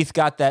 Glass. Heath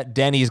got that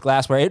Denny's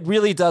glassware. It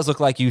really does look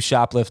like you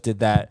shoplifted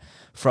that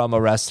from a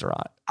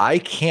restaurant. I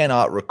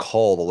cannot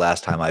recall the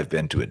last time I've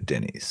been to a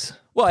Denny's.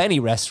 Well, any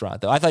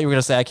restaurant, though. I thought you were going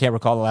to say, I can't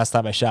recall the last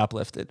time I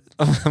shoplifted.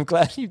 I'm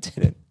glad you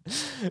didn't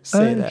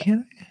say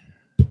that.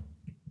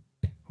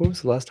 What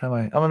was the last time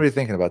I'm going to be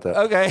thinking about that.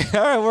 Okay.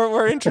 All right.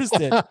 We're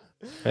interested.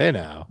 Hey,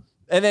 now.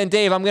 And then,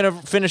 Dave, I'm going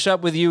to finish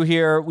up with you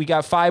here. We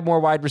got 5 more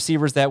wide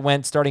receivers that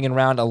went starting in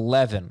round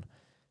 11.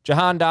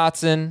 Jahan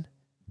Dotson.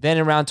 Then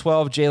in round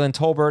 12, Jalen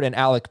Tolbert and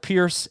Alec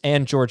Pierce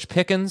and George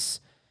Pickens.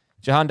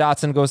 Jahan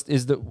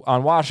Dotson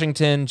on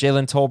Washington.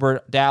 Jalen Tolbert,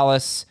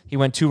 Dallas. He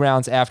went 2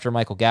 rounds after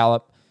Michael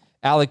Gallup.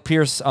 Alec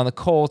Pierce on the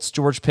Colts.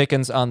 George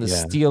Pickens on the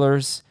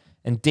Steelers.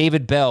 And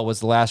David Bell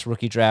was the last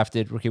rookie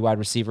wide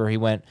receiver. He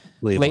went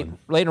late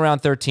in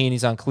round 13.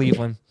 He's on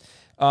Cleveland.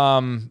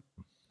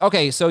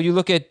 Okay, so you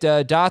look at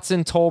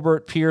Dotson,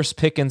 Tolbert, Pierce,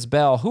 Pickens,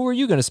 Bell. Who are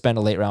you going to spend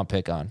a late round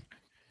pick on?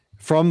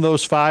 From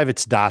those 5,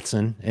 it's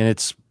Dotson, and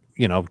it's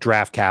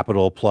draft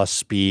capital plus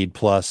speed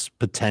plus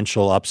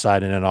potential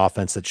upside in an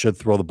offense that should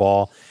throw the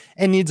ball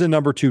and needs a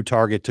number 2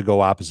 target to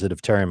go opposite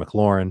of Terry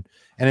McLaurin.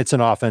 And it's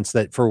an offense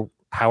that for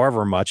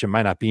however much, it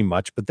might not be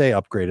much, but they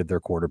upgraded their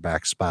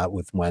quarterback spot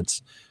with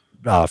Wentz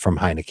from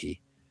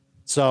Heineke.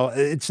 So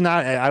it's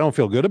not, I don't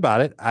feel good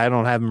about it. I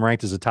don't have him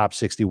ranked as a top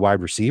 60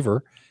 wide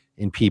receiver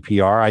in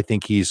PPR. I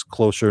think he's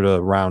closer to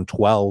round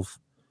 12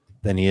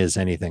 than he is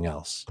anything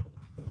else.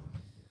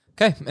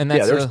 Okay. And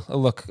that's a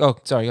look. Oh,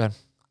 sorry. Go ahead.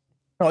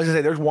 I was gonna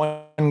say there's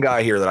one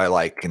guy here that I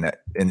like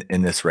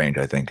in this range,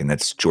 I think, and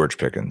that's George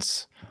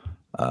Pickens.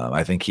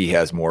 I think he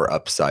has more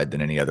upside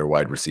than any other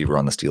wide receiver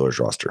on the Steelers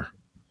roster.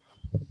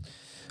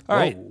 All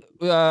right.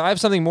 I have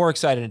something more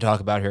exciting to talk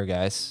about here,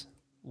 guys.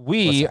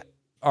 We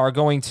are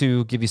going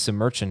to give you some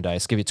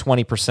merchandise, give you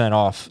 20%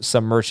 off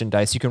some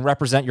merchandise. You can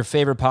represent your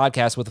favorite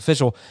podcast with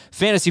official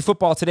Fantasy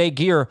Football Today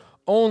gear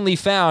only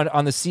found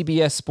on the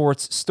CBS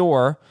Sports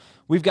store.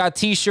 We've got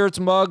t-shirts,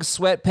 mugs,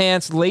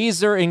 sweatpants,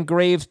 laser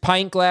engraved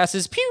pint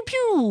glasses, pew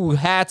pew,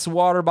 hats,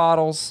 water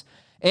bottles,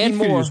 and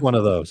Heath more. Use one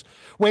of those.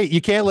 Wait,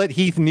 you can't let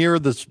Heath near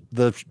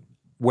the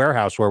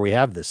warehouse where we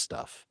have this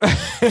stuff.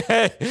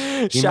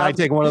 He might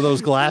take one of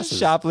those glasses.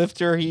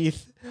 Shoplifter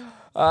Heath.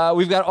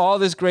 We've got all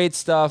this great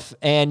stuff,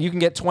 and you can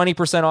get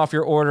 20% off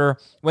your order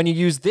when you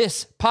use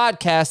this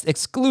podcast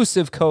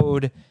exclusive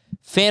code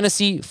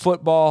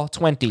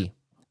FANTASYFOOTBALL20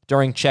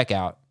 during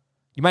checkout.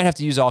 You might have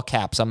to use all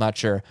caps. I'm not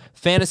sure.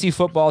 Fantasy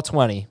Football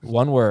 20,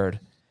 one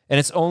word. And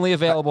it's only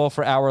available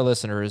for our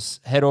listeners.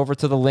 Head over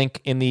to the link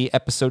in the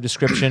episode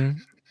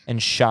description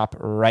and shop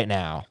right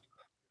now.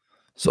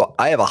 So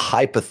I have a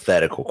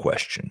hypothetical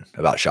question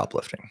about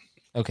shoplifting.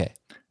 Okay.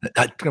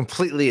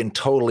 Completely and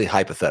totally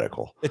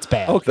hypothetical. It's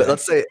bad. Okay. But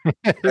let's say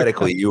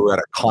hypothetically you were at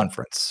a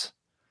conference.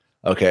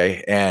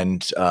 Okay.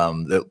 And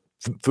the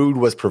food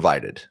was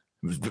provided.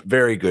 It was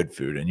very good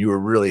food and you were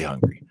really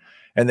hungry.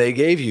 And they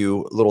gave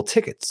you little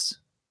tickets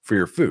for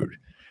your food.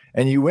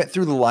 And you went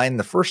through the line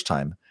the first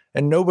time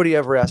and nobody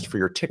ever asked for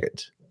your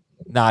ticket.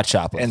 Not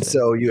shoplifting. And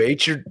so you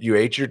ate your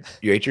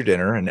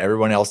dinner and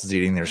everyone else is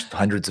eating. There's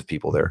hundreds of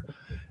people there.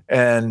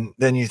 And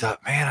then you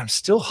thought, man, I'm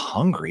still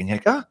hungry. And you're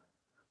like,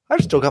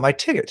 I've still got my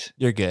ticket.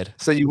 You're good.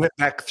 So you went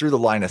back through the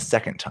line a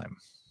second time.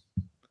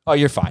 Oh,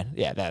 you're fine.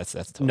 Yeah, that's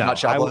totally not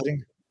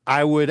shoplifting.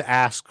 I would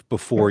ask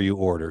before you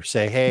order.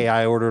 Say, hey,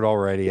 I ordered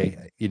already.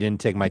 You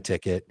didn't take my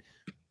ticket.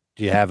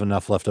 Do you have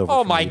enough left over?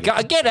 Oh my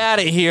God! Get out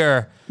of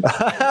here!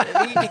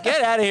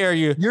 Get out of here!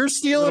 You're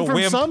stealing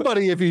from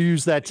somebody if you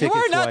use that ticket.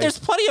 You are not. Twice. There's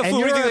plenty of food.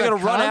 You're going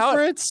to run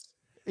out.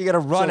 You got to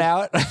run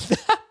out.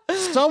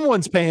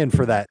 Someone's paying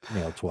for that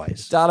meal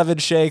twice. Donovan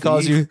Shea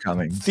calls you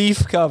Cummings.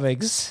 Thief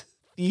Cummings.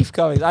 Thief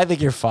Cummings. I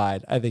think you're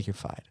fine.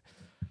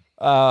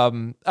 All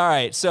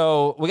right,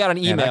 so we got an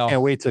email. And I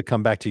can't wait to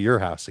come back to your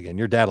house again.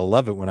 Your dad will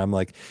love it when I'm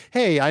like,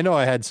 hey, I know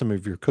I had some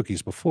of your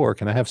cookies before.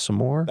 Can I have some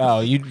more? Oh,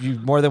 you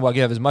more than welcome.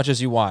 You have as much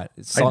as you want.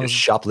 I can just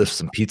shoplift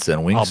some pizza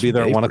and wings. I'll be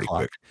there at 1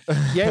 o'clock.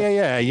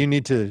 Yeah.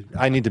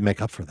 I need to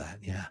make up for that.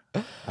 Yeah.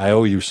 I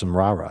owe you some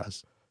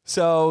rah-rahs.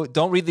 So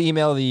don't read the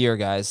email of the year,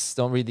 guys.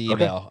 Don't read the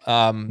email.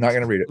 Not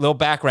going to read it. Little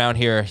background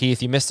here,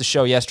 Heath. You missed the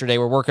show yesterday.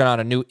 We're working on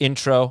a new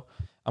intro.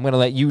 I'm going to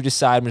let you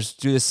decide. I'm going to just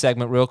do this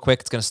segment real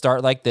quick. It's going to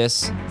start like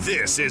this.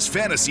 This is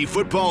Fantasy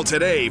Football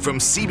Today from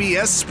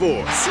CBS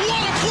Sports. What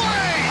a play!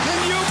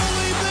 Can you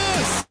believe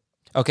this?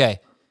 Okay.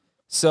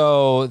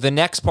 So the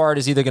next part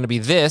is either going to be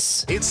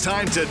this. It's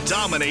time to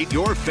dominate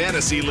your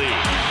fantasy league.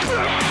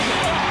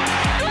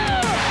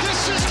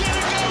 This is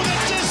gonna go the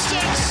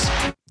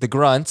distance. The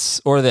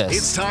grunts, or this.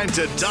 It's time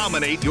to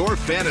dominate your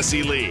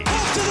fantasy league.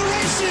 Off to the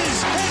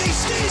races, and he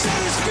stays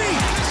on his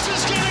feet. This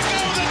is gonna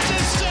go the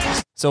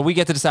distance. So we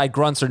get to decide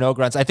grunts or no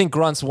grunts. I think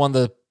grunts won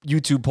the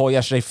YouTube poll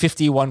yesterday,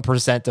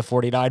 51% to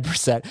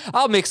 49%.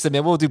 I'll mix them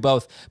in. We'll do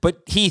both.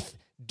 But Heath,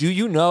 do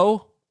you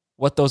know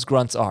what those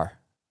grunts are?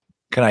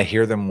 Can I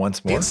hear them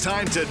once more? It's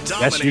time to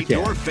dominate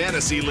your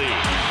fantasy league.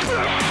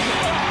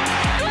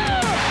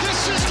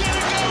 This is gonna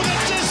go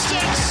the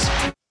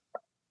distance.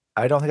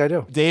 I don't think I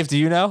do. Dave, do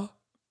you know?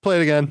 Play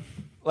it again.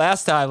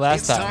 Last time.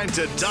 It's time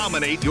to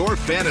dominate your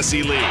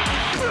fantasy league.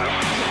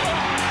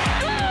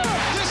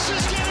 This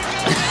is gonna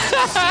go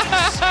the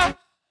distance.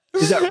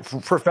 Is that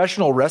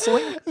professional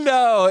wrestling?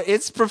 No,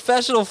 it's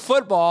professional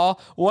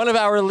football. One of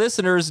our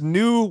listeners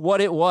knew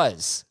what it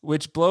was,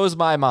 which blows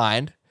my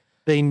mind.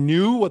 They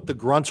knew what the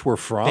grunts were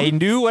from. They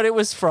knew what it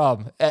was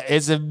from.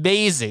 It's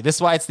amazing. This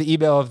is why it's the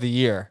email of the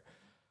year.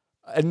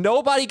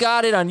 Nobody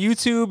got it on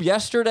YouTube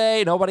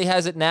yesterday. Nobody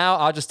has it now.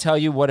 I'll just tell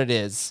you what it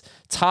is.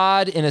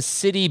 Todd in a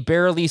city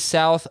barely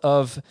south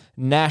of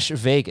Nash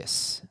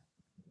Vegas.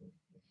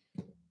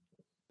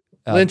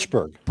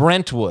 Lynchburg.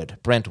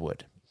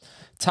 Brentwood.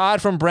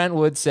 Todd from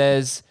Brentwood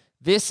says,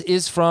 this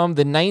is from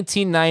the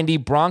 1990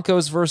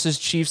 Broncos versus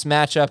Chiefs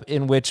matchup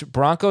in which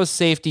Broncos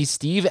safety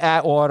Steve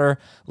Atwater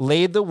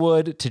laid the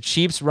wood to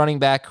Chiefs running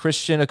back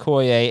Christian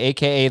Okoye,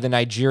 a.k.a. the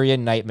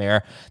Nigerian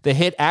Nightmare. The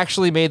hit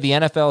actually made the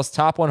NFL's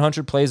top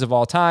 100 plays of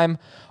all time.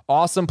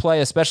 Awesome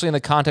play, especially in the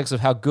context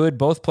of how good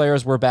both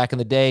players were back in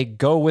the day.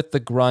 Go with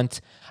the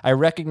grunt. I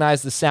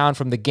recognize the sound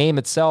from the game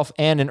itself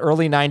and an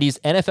early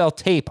 90s NFL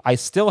tape I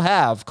still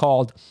have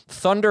called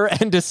Thunder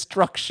and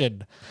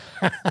Destruction.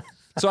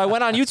 So I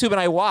went on YouTube and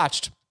I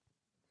watched.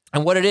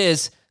 And what it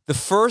is, the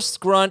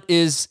first grunt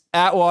is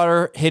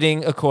Atwater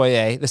hitting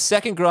Okoye. The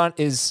second grunt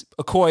is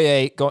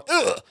Okoye going,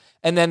 ugh.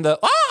 And then the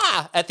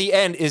at the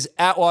end is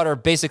Atwater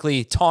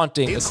basically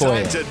taunting It's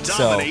Okoye. time to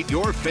dominate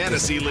your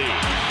fantasy league.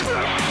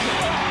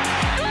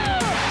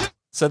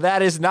 So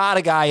that is not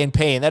a guy in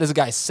pain. That is a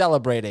guy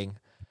celebrating.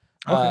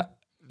 Okay.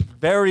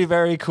 Very,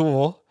 very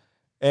cool.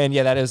 And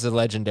yeah, that is a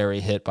legendary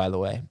hit, by the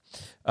way.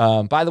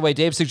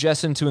 Dave's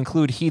suggestion to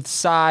include Heath's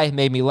sigh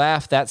made me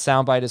laugh. That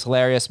soundbite is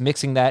hilarious.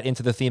 Mixing that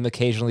into the theme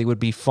occasionally would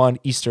be fun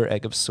Easter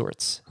egg of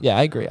sorts. Yeah,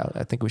 I agree.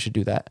 I think we should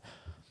do that.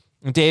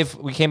 And Dave,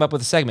 we came up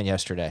with a segment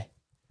yesterday.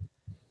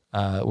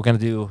 We're going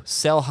to do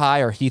sell high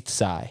or Heath's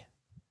sigh,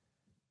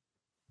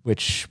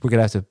 which we're going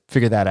to have to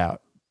figure that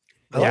out.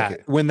 Yeah,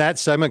 when that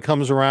segment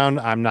comes around,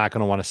 I'm not going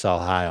to want to sell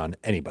high on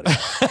anybody.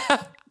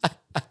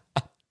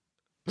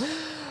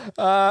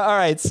 All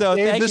right, so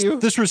thank you.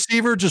 This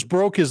receiver just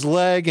broke his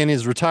leg and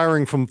is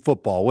retiring from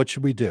football. What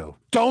should we do?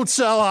 Don't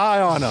sell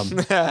high on him.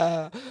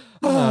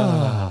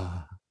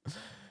 All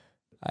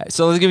right,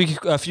 so let's give you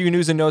a few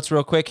news and notes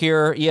real quick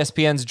here.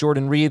 ESPN's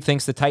Jordan Reed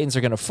thinks the Titans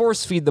are going to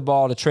force feed the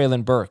ball to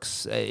Treylon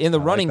Burks in the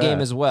running game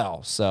as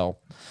well. So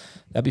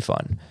that'd be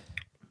fun.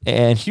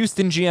 And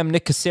Houston GM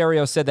Nick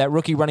Caserio said that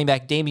rookie running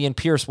back Dameon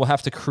Pierce will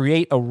have to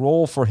create a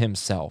role for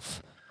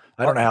himself.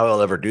 I don't know how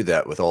he'll ever do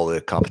that with all the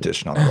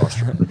competition on the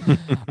roster.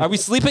 Are we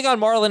sleeping on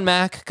Marlon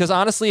Mack? Because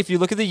honestly, if you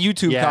look at the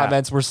YouTube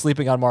comments, we're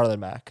sleeping on Marlon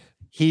Mack.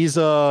 He's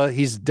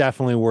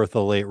definitely worth a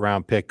late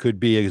round pick. Could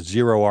be a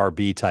 0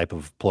 RB type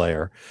of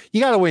player. You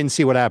got to wait and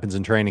see what happens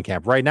in training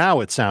camp. Right now,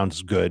 it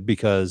sounds good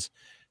because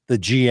the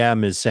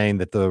GM is saying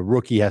that the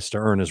rookie has to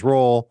earn his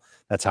role.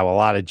 That's how a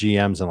lot of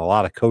GMs and a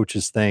lot of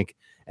coaches think.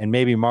 And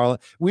maybe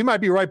we might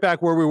be right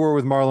back where we were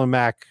with Marlon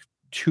Mack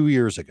 2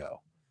 years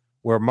ago,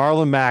 where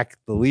Marlon Mack,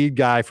 the lead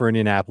guy for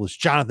Indianapolis,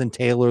 Jonathan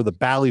Taylor, the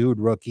ballyhooed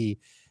rookie,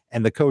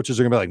 and the coaches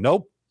are going to be like,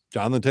 nope,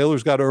 Jonathan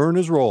Taylor's got to earn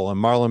his role.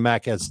 And Marlon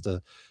Mack has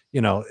to,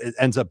 it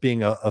ends up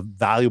being a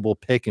valuable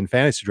pick in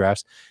fantasy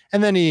drafts.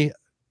 And then he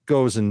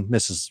goes and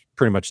misses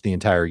pretty much the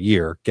entire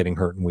year, getting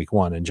hurt in week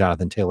 1. And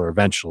Jonathan Taylor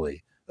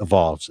eventually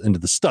evolves into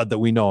the stud that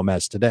we know him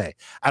as today.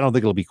 I don't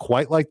think it'll be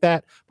quite like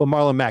that, but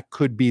Marlon Mack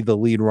could be the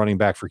lead running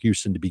back for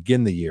Houston to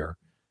begin the year.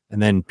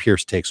 And then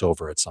Pierce takes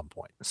over at some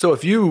point. So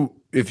if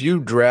you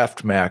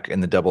draft Mack in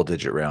the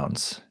double-digit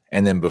rounds,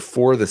 and then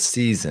before the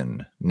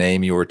season,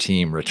 name your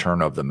team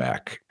return of the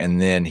Mack,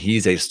 and then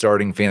he's a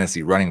starting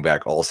fantasy running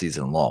back all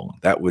season long,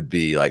 that would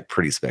be like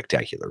pretty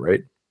spectacular,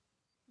 right?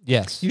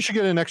 Yes. You should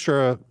get an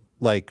extra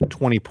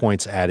 20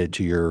 points added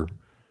to your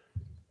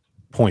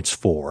points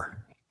for.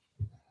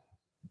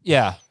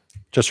 Yeah.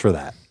 Just for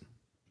that.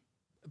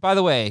 By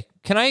the way,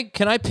 can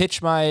I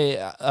pitch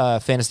my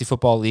fantasy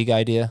football league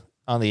idea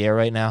on the air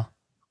right now?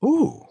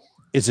 Ooh.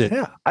 Is it?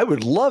 Yeah, I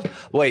would love.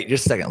 Wait,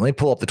 just a second. Let me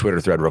pull up the Twitter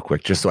thread real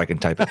quick, just so I can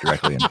type it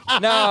directly in.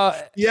 No,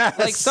 Yes.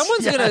 like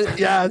someone's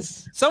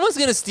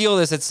gonna steal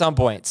this at some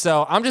point.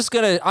 So I'm just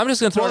gonna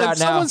throw it out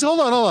now. Hold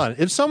on.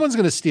 If someone's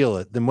gonna steal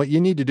it, then what you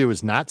need to do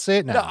is not say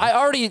it now. No, I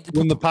already.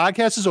 When the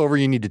podcast is over,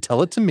 you need to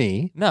tell it to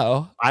me.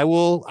 No, I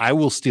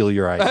will steal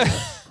your idea.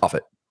 Off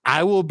it.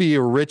 I will be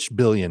a rich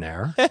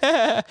billionaire,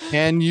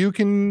 and you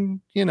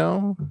can,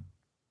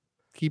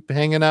 keep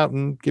hanging out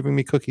and giving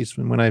me cookies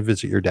when I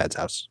visit your dad's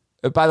house.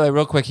 By the way,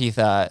 real quick, Heath,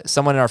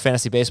 someone in our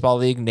fantasy baseball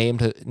league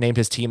named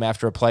his team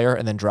after a player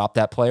and then dropped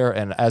that player.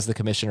 And as the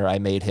commissioner, I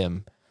made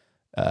him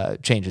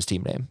change his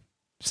team name.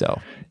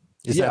 So,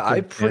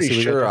 I'm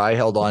pretty sure I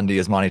held on to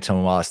Yasmani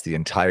Tomas the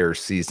entire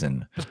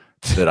season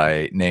that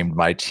I named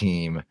my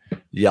team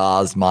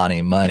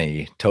Yasmani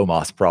Money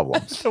Tomas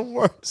Problems. The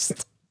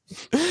worst.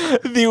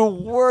 The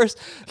worst.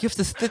 You have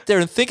to sit there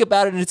and think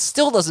about it, and it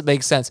still doesn't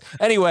make sense.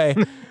 Anyway.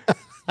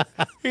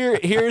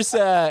 Here's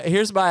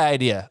my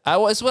idea.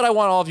 It's what I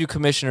want all of you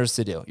commissioners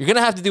to do. You're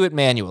gonna have to do it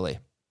manually.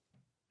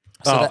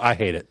 I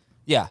hate it.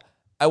 Yeah,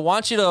 I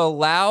want you to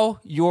allow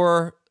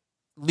your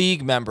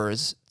league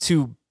members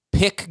to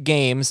pick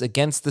games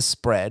against the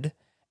spread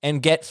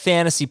and get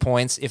fantasy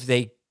points if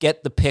they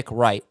get the pick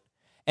right,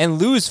 and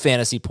lose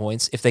fantasy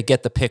points if they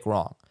get the pick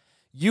wrong.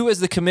 You, as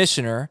the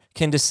commissioner,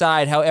 can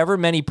decide however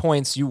many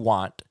points you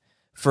want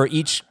for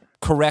each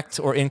correct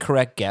or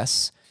incorrect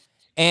guess,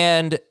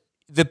 and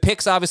the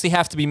picks obviously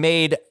have to be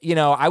made,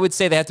 I would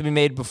say they have to be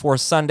made before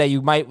Sunday.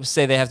 You might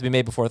say they have to be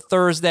made before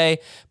Thursday.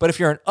 But if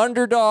you're an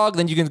underdog,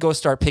 then you can go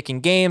start picking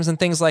games and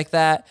things like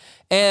that.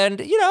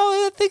 And,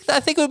 I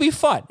think it would be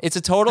fun.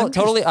 It's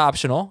totally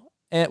optional.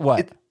 And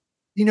what?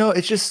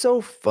 It's just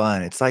so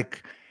fun. It's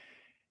like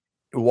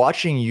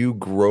watching you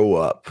grow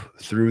up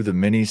through the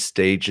many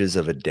stages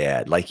of a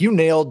dad. Like, you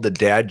nailed the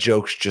dad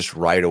jokes just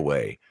right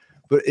away.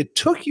 But it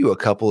took you a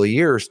couple of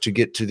years to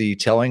get to the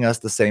telling us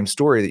the same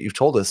story that you've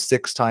told us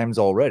 6 times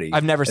already.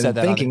 I've never said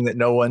that. Thinking that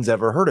no one's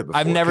ever heard it before.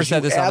 I've never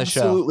said this on the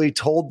show. Absolutely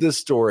told this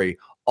story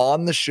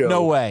on the show.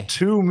 No way.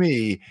 To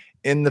me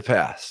in the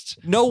past.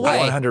 No way.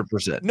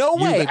 100%. No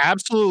way. You've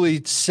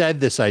absolutally said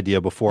this idea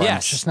before. Yes.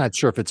 I'm just not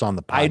sure if it's on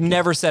the podcast. I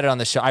never said it on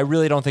the show. I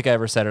really don't think I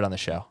ever said it on the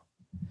show.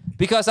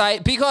 I didn't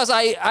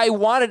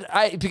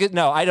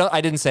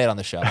say it on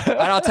the show. And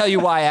I'll tell you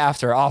why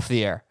off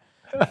the air.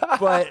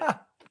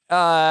 But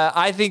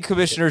I think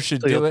commissioners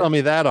should do it. Tell me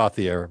that off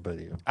the air, but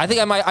I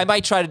think I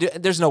might try to do.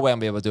 There's no way I'm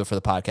gonna be able to do it for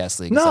the podcast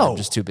league. No, I'm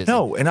just too busy.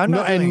 No, and I'm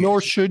not. And nor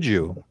should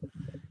you,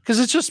 because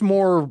it's just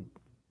more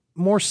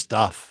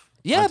stuff.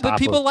 Yeah, but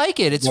people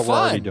like it. It's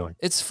fun.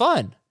 It's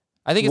fun.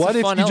 I think it's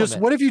a fun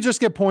element. What if you just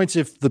get points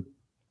if the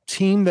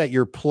team that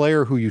your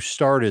player who you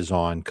start is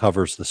on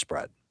covers the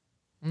spread?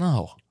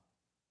 No.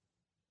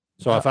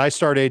 So if I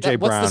start AJ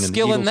Brown and the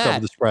Eagles cover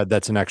the spread,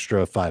 that's an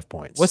extra 5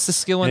 points. What's the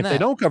skill in that? If they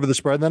don't cover the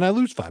spread, then I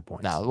lose 5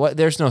 points. No,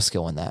 there's no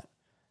skill in that.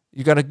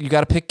 You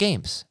gotta pick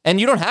games,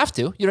 and you don't have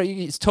to.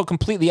 It's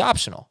completely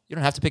optional. You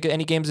don't have to pick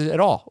any games at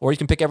all, or you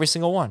can pick every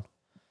single one.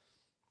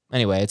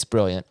 Anyway, it's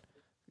brilliant.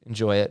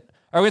 Enjoy it.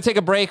 All right, we're gonna take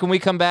a break. When we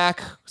come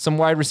back, some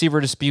wide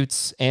receiver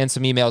disputes and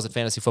some emails at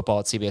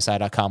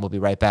fantasyfootball@cbsi.com. We'll be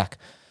right back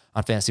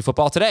on Fantasy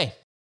Football Today.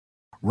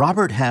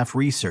 Robert Half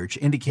research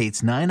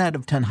indicates 9 out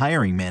of 10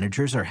 hiring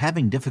managers are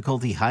having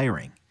difficulty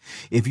hiring.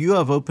 If you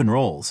have open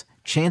roles,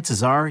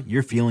 chances are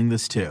you're feeling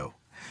this too.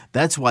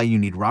 That's why you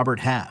need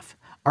Robert Half.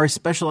 Our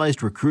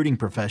specialized recruiting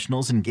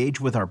professionals engage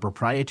with our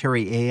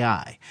proprietary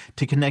AI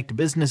to connect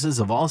businesses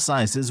of all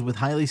sizes with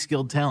highly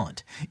skilled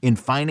talent in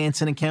finance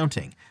and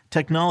accounting,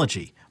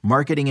 technology,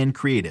 marketing and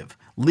creative,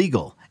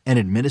 legal, and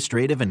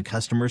administrative and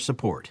customer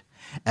support.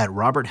 At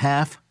Robert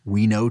Half,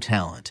 we know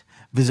talent.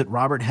 Visit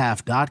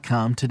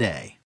roberthalf.com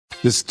today.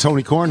 This is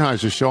Tony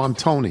Kornheiser's show. I'm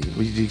Tony.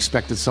 You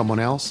expected someone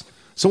else?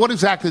 So what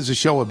exactly is the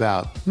show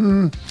about?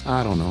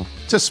 I don't know.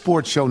 It's a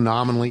sports show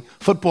nominally.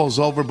 Football's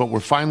over, but we're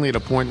finally at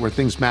a point where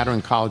things matter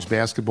in college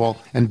basketball,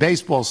 and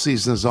baseball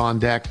season is on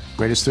deck.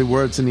 Greatest 3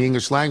 words in the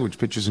English language,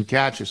 pitchers and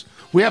catchers.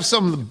 We have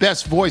some of the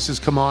best voices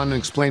come on and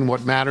explain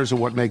what matters or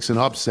what makes an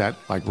upset,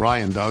 like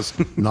Ryan does,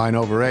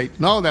 9/8.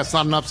 No, that's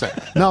not an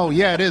upset. No,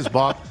 yeah, it is,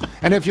 Bob.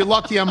 And if you're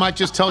lucky, I might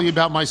just tell you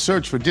about my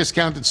search for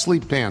discounted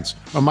sleep pants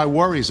or my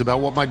worries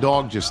about what my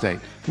dog just ate.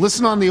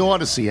 Listen on the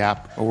Odyssey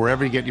app or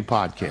wherever you get your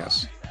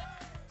podcasts.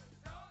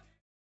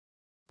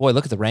 Boy,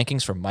 look at the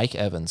rankings for Mike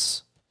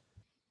Evans.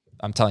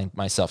 I'm telling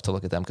myself to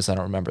look at them because I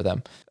don't remember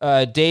them.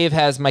 Dave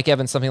has Mike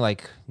Evans something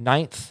like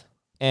 9th,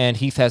 and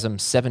Heath has him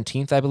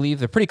 17th, I believe.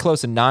 They're pretty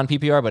close in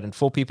non-PPR, but in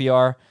full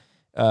PPR,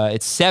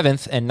 it's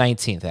 7th and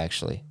 19th,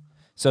 actually.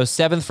 So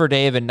 7th for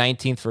Dave and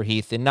 19th for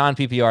Heath. In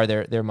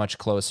non-PPR, they're much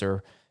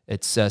closer.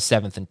 It's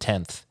 7th and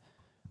 10th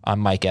on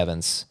Mike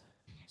Evans.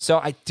 So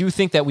I do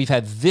think that we've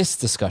had this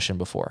discussion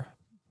before,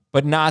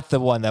 but not the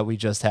one that we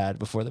just had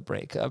before the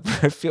break. I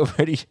feel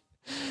pretty.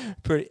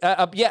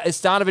 Yeah,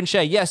 it's Donovan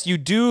Shea. Yes, you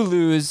do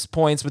lose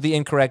points with the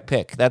incorrect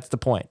pick. That's the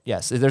point.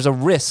 Yes, there's a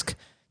risk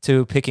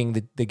to picking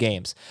the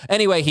games.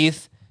 Anyway,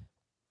 Heath,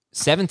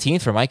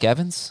 17th for Mike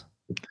Evans.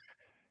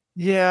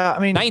 Yeah, I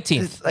mean,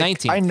 19th. like,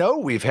 19th. I know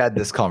we've had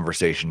this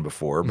conversation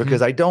before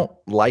because I don't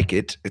like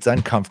it. It's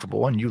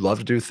uncomfortable, and you love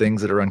to do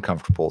things that are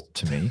uncomfortable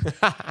to me.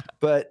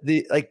 But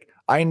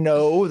I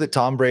know that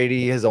Tom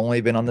Brady has only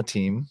been on the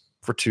team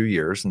for 2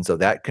 years, and so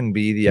that can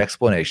be the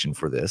explanation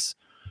for this.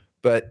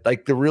 But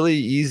like the really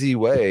easy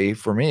way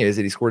for me is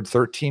that he scored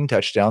 13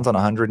 touchdowns on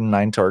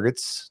 109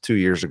 targets 2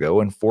 years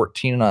ago and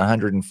 14 on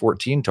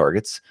 114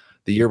 targets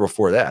the year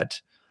before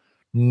that.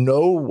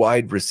 No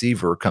wide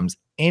receiver comes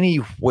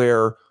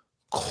anywhere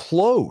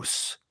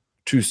close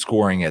to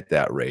scoring at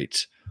that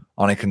rate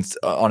on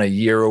a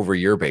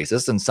year-over-year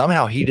basis, and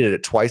somehow he did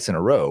it twice in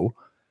a row.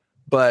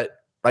 But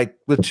like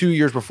the 2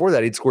 years before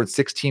that, he'd scored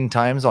 16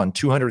 times on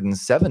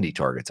 270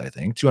 targets, I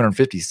think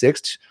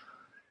 256.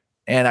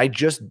 And I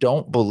just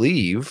don't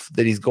believe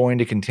that he's going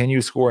to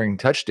continue scoring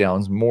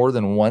touchdowns more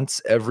than once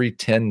every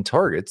 10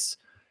 targets.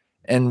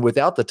 And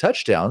without the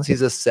touchdowns,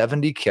 he's a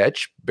 70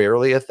 catch,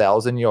 barely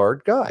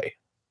 1,000-yard guy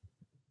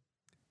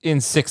in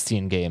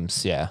 16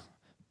 games. Yeah.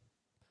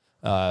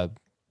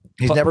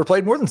 He's never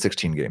played more than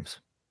 16 games.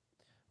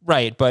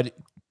 Right. But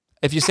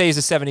if you say he's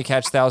a 70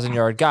 catch,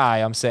 1,000-yard guy,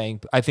 I'm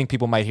saying I think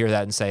people might hear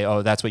that and say,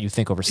 oh, that's what you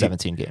think over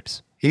 17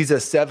 games. He's a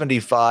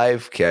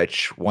 75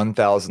 catch,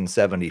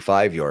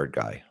 1,075-yard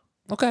guy.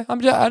 Okay.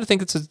 I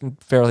think it's a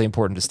fairly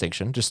important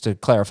distinction, just to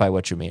clarify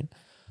what you mean.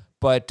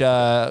 But,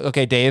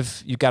 okay,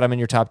 Dave, you got him in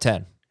your top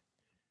 10.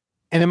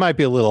 And it might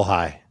be a little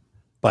high,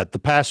 but the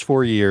past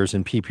 4 years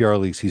in PPR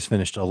leagues, he's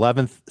finished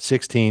 11th,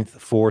 16th,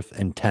 4th,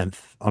 and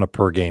 10th on a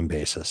per game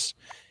basis.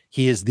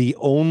 He is the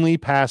only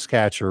pass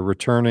catcher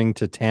returning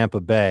to Tampa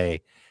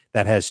Bay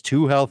that has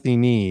 2 healthy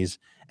knees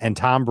and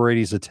Tom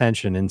Brady's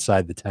attention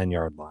inside the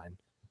 10-yard line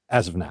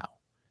as of now.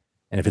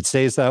 And if it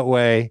stays that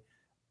way,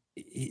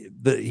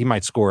 he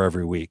might score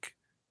every week.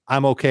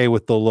 I'm okay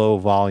with the low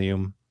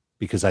volume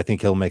because I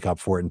think he'll make up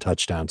for it in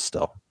touchdowns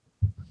still.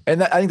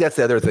 And I think that's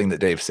the other thing that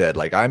Dave said.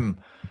 Like I'm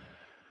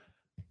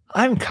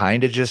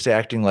kind of just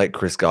acting like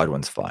Chris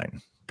Godwin's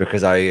fine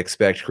because I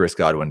expect Chris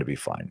Godwin to be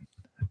fine.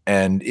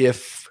 And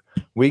if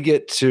we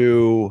get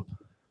to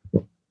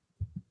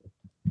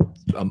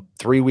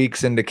 3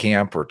 weeks into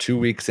camp or 2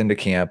 weeks into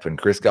camp and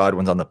Chris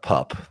Godwin's on the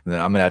pup, then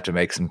I'm going to have to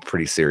make some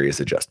pretty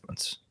serious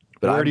adjustments.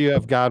 But where do you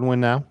have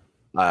Godwin now?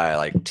 I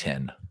like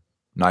 10,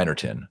 9 or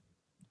 10.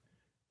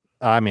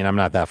 I mean, I'm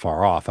not that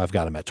far off. I've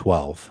got him at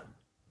 12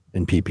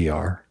 in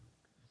PPR.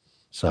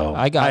 So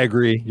I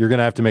agree. You're going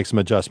to have to make some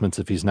adjustments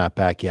if he's not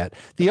back yet.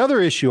 The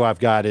other issue I've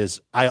got is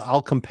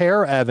I'll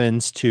compare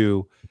Evans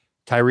to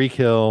Tyreek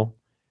Hill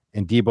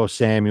and Deebo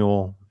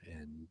Samuel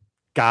and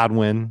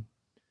Godwin,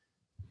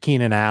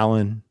 Keenan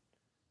Allen.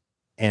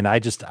 And I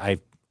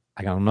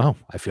don't know.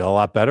 I feel a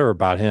lot better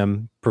about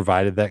him,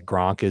 provided that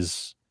Gronk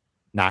is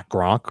not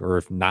Gronk or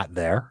if not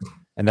there,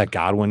 and that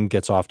Godwin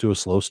gets off to a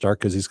slow start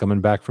because he's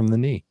coming back from the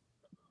knee.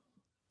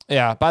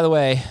 Yeah. By the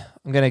way,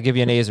 I'm going to give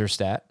you an Azer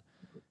stat.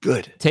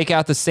 Good. Take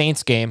out the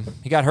Saints game.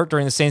 He got hurt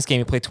during the Saints game.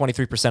 He played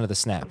 23% of the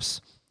snaps.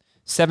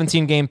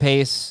 17-game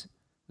pace,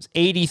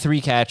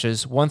 83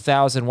 catches,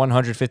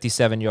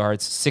 1,157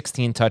 yards,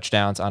 16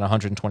 touchdowns on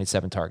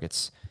 127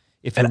 targets.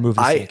 If you remove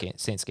the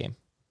Saints game.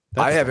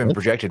 I have him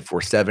projected for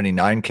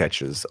 79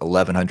 catches,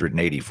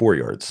 1,184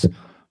 yards,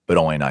 but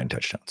only 9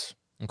 touchdowns.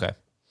 Okay.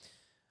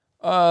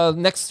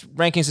 Next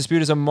rankings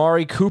dispute is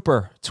Amari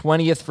Cooper.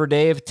 20th for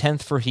Dave,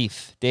 10th for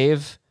Heath.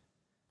 Dave,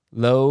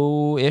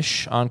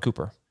 low-ish on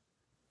Cooper.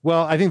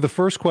 Well, I think the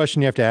first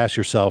question you have to ask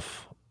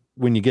yourself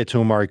when you get to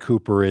Amari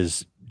Cooper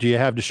is, do you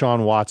have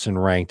Deshaun Watson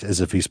ranked as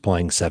if he's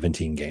playing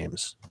 17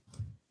 games?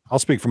 I'll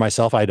speak for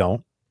myself. I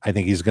don't. I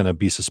think he's going to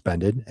be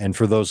suspended. And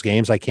for those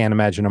games, I can't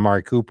imagine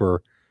Amari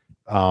Cooper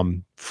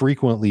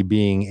frequently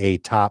being a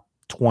top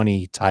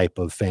 20 type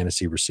of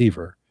fantasy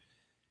receiver.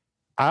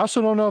 I also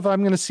don't know if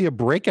I'm going to see a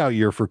breakout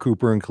year for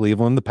Cooper in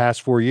Cleveland. The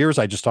past 4 years,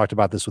 I just talked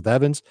about this with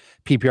Evans.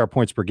 PPR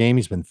points per game,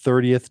 he's been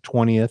 30th,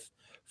 20th,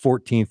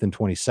 14th, and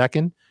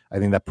 22nd. I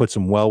think that puts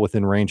him well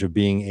within range of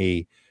being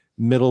a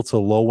middle to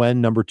low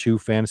end number 2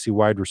 fantasy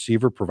wide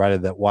receiver,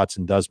 provided that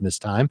Watson does miss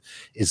time.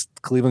 Is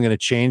Cleveland going to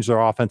change their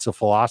offensive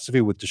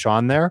philosophy with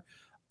Deshaun there?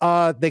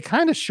 They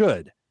kind of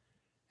should.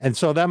 And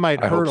so that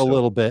might hurt a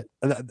little bit.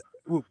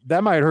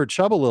 That might hurt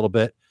Chubb a little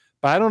bit,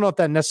 but I don't know if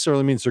that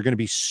necessarily means they're going to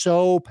be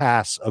so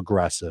pass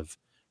aggressive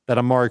that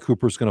Amari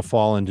Cooper is going to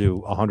fall into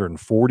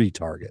 140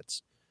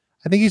 targets.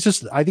 I think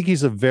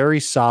he's a very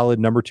solid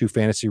number 2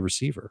 fantasy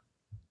receiver.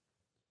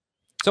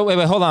 So wait,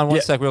 hold on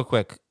one sec real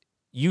quick.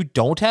 You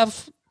don't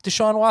have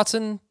Deshaun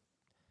Watson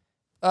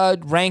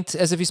ranked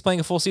as if he's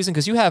playing a full season?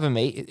 Because you have him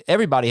 8th.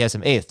 Everybody has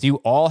him 8th. Do you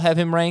all have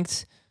him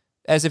ranked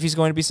as if he's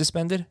going to be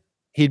suspended?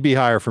 He'd be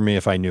higher for me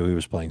if I knew he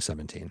was playing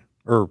 17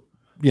 or,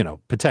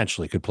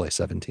 potentially could play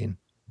 17.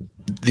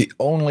 The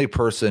only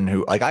person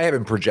who, I have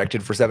him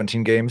projected for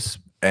 17 games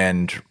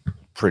and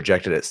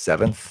projected at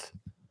 7th.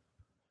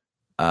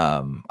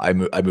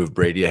 I moved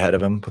Brady ahead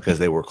of him because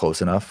they were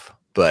close enough.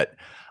 But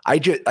I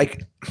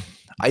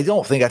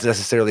don't think that's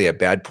necessarily a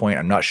bad point.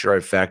 I'm not sure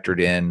I've factored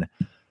in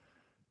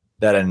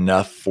that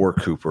enough for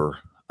Cooper.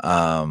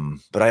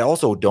 But I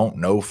also don't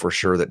know for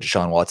sure that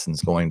Deshaun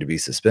Watson's going to be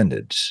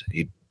suspended.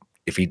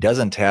 If he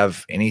doesn't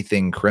have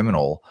anything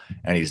criminal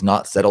and he's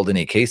not settled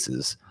any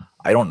cases,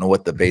 I don't know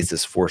what the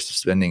basis for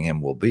suspending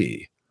him will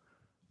be.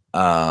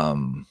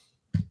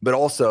 But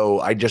also,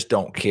 I just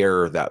don't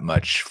care that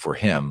much for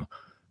him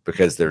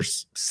because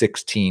there's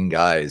 16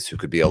 guys who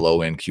could be a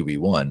low-end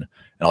QB1, and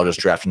I'll just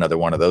draft another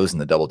one of those in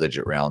the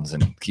double-digit rounds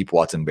and keep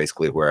Watson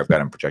basically where I've got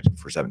him projected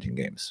for 17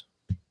 games.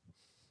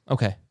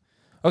 Okay.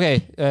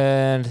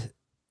 And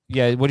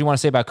yeah, what do you want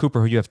to say about Cooper,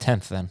 who you have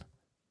 10th then?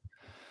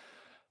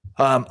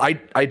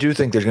 I do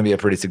think there's going to be a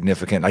pretty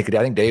significant. I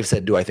think Dave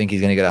said, do I think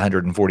he's going to get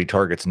 140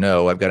 targets?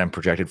 No, I've got him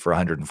projected for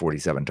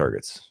 147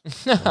 targets.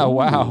 Oh,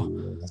 wow.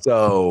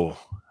 So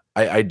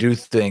I do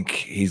think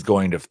he's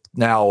going to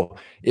now.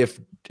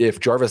 If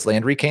Jarvis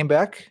Landry came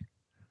back,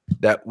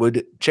 that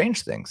would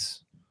change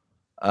things.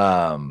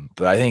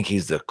 But I think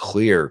he's the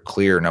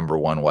clear number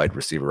one wide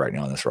receiver right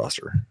now on this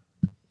roster,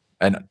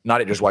 and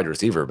not just wide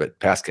receiver, but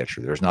pass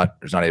catcher. There's not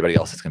anybody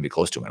else that's going to be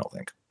close to him, I don't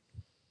think.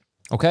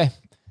 Okay.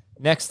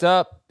 Next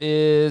up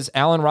is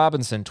Allen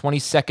Robinson,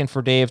 22nd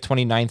for Dave,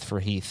 29th for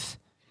Heath.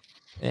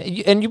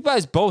 And you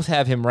guys both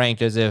have him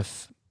ranked as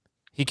if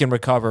he can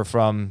recover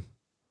from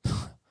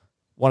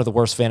one of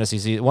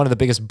the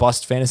biggest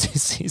bust fantasy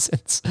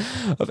seasons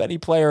of any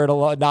player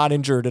not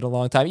injured in a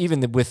long time.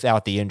 Even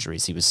without the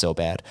injuries, he was so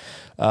bad.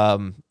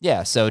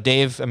 So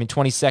Dave,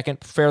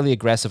 22nd, fairly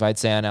aggressive, I'd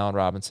say, on Allen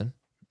Robinson.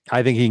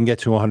 I think he can get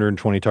to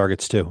 120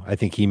 targets too. I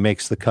think he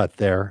makes the cut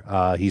there.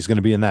 He's going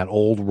to be in that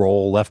old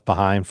role left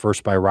behind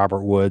first by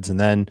Robert Woods and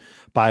then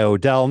by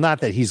Odell.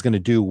 Not that he's going to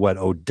do what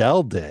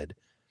Odell did,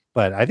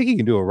 but I think he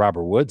can do what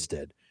Robert Woods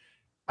did.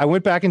 I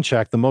went back and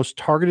checked the most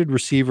targeted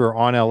receiver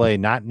on LA,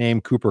 not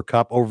named Cooper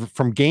Kupp, over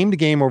from game to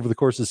game over the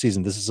course of the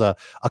season. This is a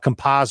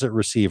composite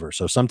receiver.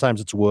 So sometimes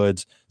it's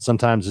Woods,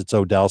 sometimes it's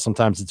Odell,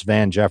 sometimes it's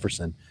Van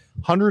Jefferson.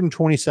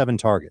 127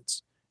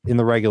 targets in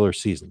the regular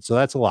season. So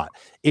that's a lot.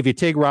 If you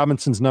take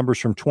Robinson's numbers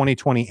from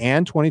 2020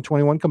 and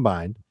 2021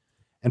 combined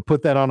and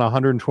put that on a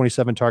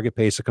 127 target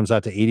pace, it comes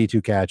out to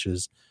 82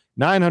 catches,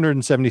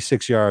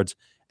 976 yards,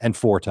 and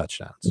 4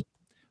 touchdowns.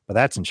 But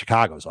that's in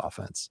Chicago's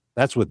offense.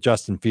 That's with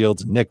Justin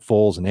Fields and Nick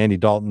Foles and Andy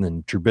Dalton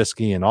and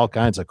Trubisky and all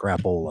kinds of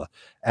crapola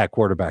at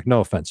quarterback.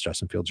 No offense,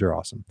 Justin Fields, you're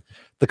awesome.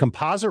 The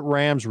composite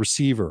Rams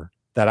receiver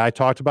that I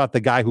talked about,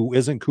 the guy who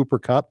isn't Cooper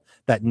Kupp,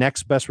 that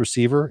next best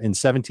receiver in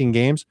 17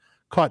 games,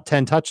 caught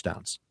 10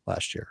 touchdowns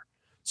last year.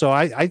 So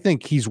I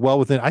think he's well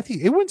within. I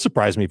think it wouldn't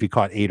surprise me if he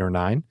caught 8 or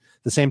 9,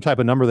 the same type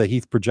of number that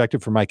Heath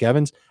projected for Mike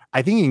Evans.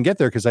 I think he can get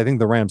there because I think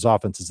the Rams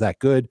offense is that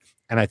good,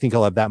 and I think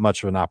he'll have that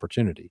much of an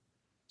opportunity.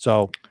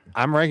 So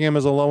I'm ranking him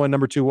as a low-end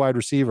number 2 wide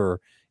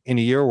receiver in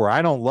a year where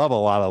I don't love a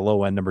lot of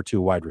low-end number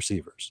 2 wide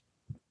receivers.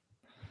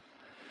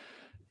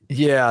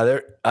 Yeah,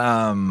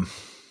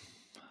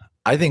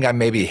 I think I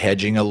may be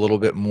hedging a little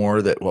bit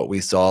more that what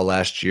we saw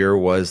last year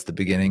was the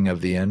beginning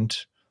of the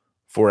end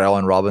for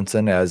Allen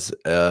Robinson as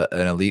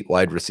an elite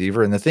wide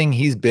receiver. And the thing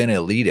he's been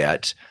elite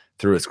at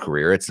through his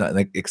career, it's not,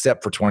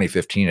 except for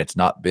 2015, it's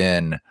not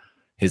been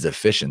his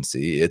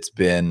efficiency. It's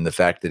been the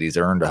fact that he's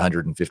earned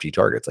 150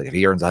 targets. Like if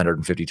he earns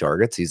 150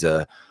 targets, he's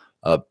a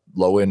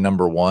low-end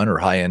number 1 or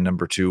high-end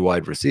number 2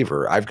 wide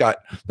receiver. I've got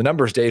the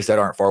numbers Dave said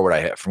aren't far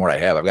from what I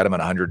have. I've got him at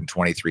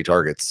 123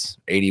 targets,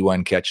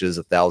 81 catches,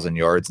 1,000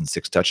 yards, and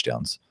 6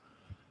 touchdowns.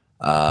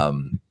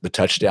 The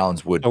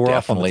touchdowns would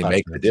definitely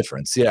make the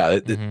difference. Yeah,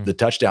 the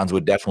touchdowns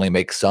would definitely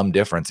make some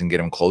difference and get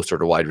him closer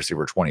to wide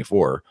receiver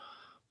 24.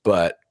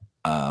 But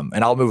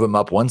and I'll move him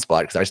up 1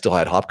 spot because I still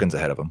had Hopkins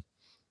ahead of him,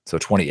 so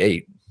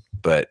 28.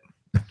 But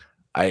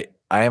I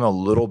am a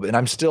little bit, and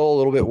I'm still a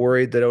little bit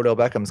worried that Odell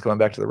Beckham's coming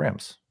back to the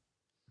Rams.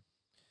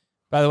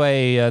 By the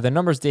way, the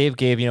numbers Dave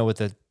gave, with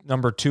the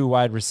number 2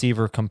 wide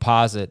receiver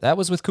composite, that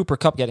was with Cooper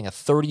Kupp getting a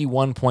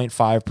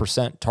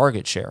 31.5%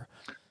 target share.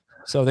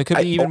 So there could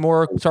be even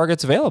more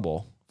targets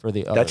available for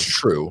the others. That's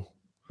true.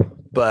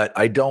 But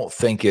I don't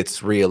think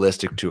it's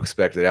realistic to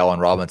expect that Allen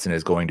Robinson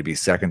is going to be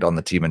second on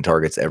the team in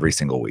targets every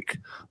single week.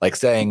 Like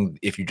saying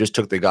if you just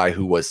took the guy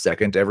who was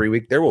second every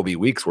week, there will be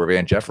weeks where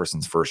Van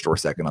Jefferson's first or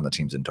second on the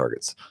teams in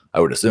targets, I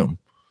would assume.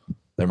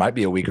 There might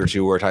be a week or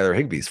two where Tyler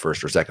Higbee's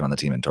first or second on the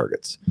team in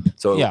targets.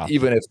 So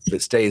even if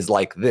it stays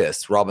like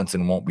this,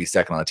 Robinson won't be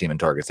second on the team in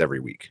targets every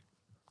week.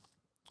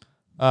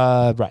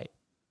 Right.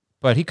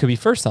 But he could be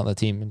first on the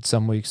team in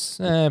some weeks.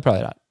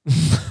 Probably not.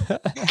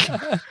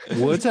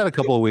 Woods had a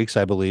couple of weeks,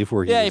 I believe,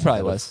 where he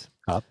probably was.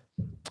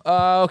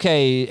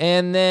 Okay,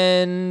 and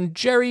then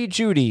Jerry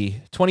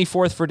Jeudy,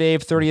 24th for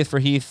Dave, 30th for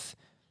Heath.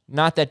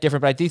 Not that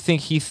different, but I do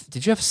think Heath.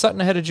 Did you have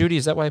Sutton ahead of Jeudy?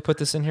 Is that why I put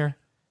this in here?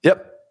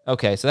 Yep.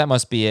 Okay, so that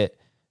must be it.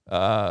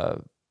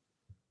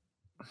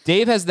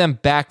 Dave has them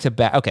back to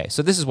back. Okay,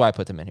 so this is why I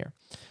put them in here.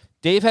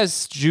 Dave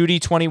has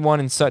Jeudy 21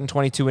 and Sutton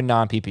 22 in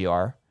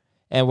non-PPR.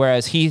 And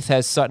whereas Heath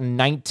has Sutton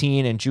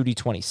 19 and Jeudy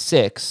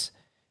 26.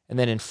 And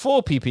then in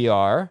full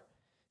PPR,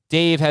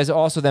 Dave has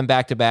also them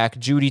back-to-back,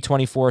 Jeudy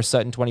 24,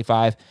 Sutton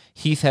 25.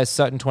 Heath has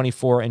Sutton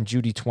 24 and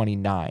Jeudy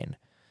 29.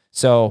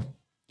 So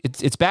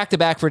it's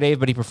back-to-back for Dave,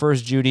 but he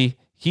prefers Jeudy.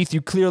 Heath,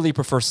 you clearly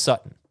prefer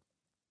Sutton.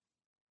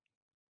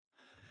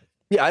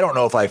 Yeah, I don't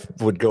know if I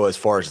would go as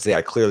far as to say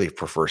I clearly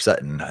prefer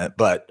Sutton,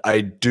 but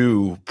I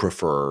do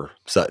prefer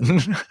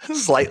Sutton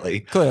slightly.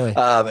 Clearly.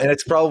 And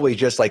it's probably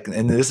just like,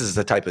 and this is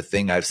the type of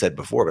thing I've said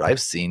before, but I've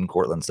seen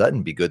Cortland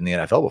Sutton be good in the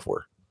NFL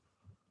before.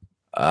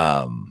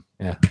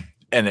 Yeah.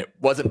 And it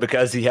wasn't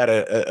because he had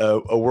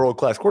a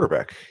world-class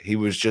quarterback. He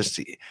was just,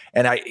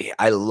 and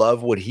I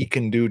love what he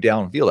can do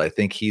downfield. I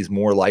think he's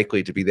more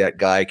likely to be that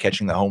guy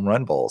catching the home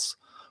run balls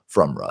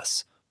from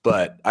Russ,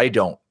 but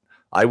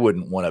I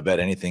wouldn't want to bet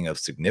anything of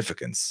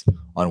significance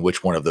on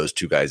which one of those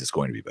two guys is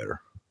going to be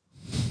better.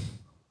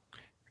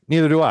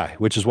 Neither do I,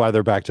 which is why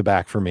they're back to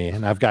back for me.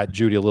 And I've got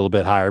Judy a little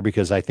bit higher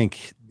because I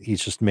think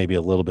he's just maybe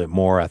a little bit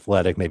more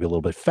athletic, maybe a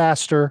little bit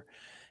faster.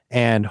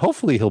 And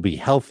hopefully he'll be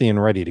healthy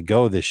and ready to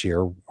go this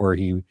year, where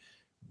he,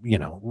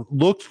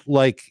 looked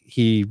like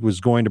he was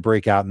going to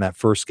break out in that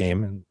first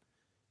game and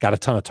got a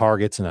ton of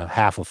targets and a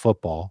half of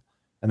football.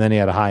 And then he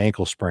had a high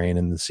ankle sprain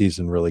and the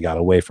season really got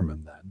away from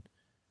him then.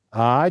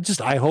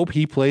 I hope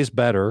he plays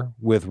better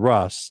with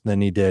Russ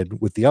than he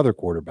did with the other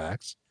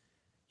quarterbacks.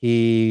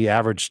 He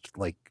averaged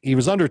he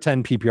was under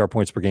 10 PPR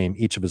points per game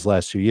each of his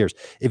last 2 years.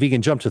 If he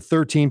can jump to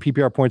 13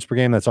 PPR points per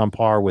game, that's on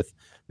par with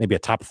maybe a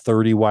top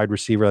 30 wide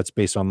receiver. That's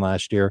based on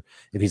last year.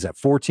 If he's at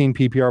 14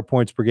 PPR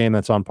points per game,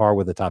 that's on par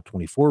with a top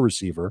 24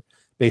 receiver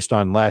based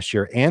on last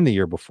year and the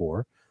year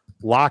before.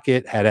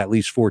 Lockett had at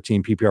least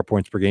 14 PPR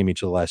points per game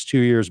each of the last 2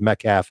 years.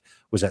 Metcalf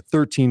was at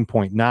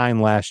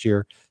 13.9 last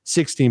year,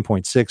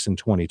 16.6 in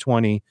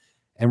 2020.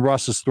 And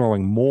Russ is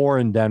throwing more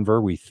in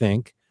Denver, we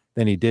think,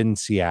 than he did in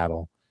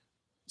Seattle.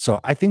 So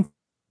I think.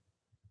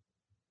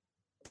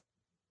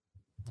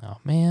 Oh,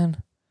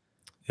 man.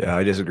 Yeah,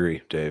 I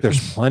disagree, Dave.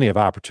 There's plenty of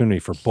opportunity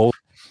for both.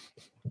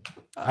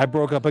 I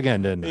broke up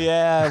again, didn't I?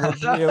 Yeah,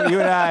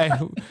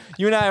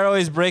 you and I are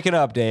always breaking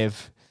up,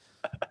 Dave.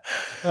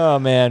 Oh,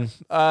 man.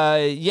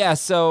 Yeah,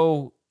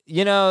 so,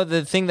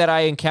 the thing that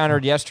I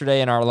encountered yesterday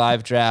in our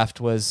live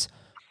draft was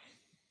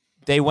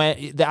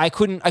I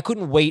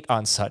couldn't wait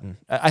on Sutton.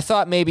 I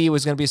thought maybe it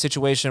was going to be a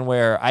situation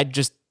where I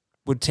just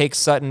would take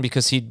Sutton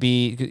because he'd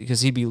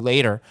be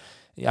later.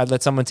 I'd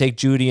let someone take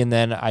Judy and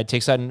then I'd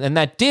take Sutton. And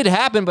that did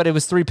happen, but it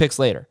was 3 picks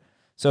later.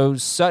 So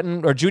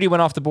Judy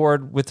went off the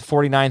board with the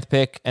 49th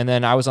pick, and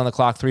then I was on the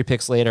clock 3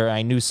 picks later.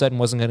 I knew Sutton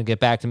wasn't going to get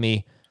back to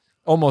me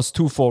almost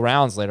 2 full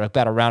rounds later,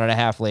 about a round and a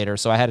half later.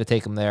 So I had to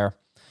take him there.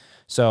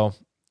 So,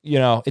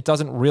 it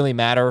doesn't really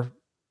matter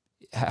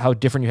how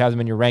different you have them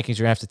in your rankings.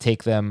 You're going to have to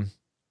take them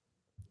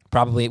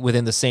probably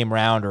within the same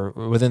round or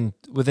within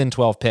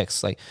 12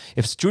 picks. Like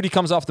if Judy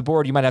comes off the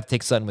board, you might have to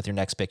take Sutton with your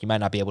next pick. You might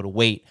not be able to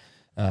wait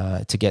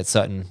to get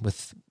Sutton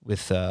with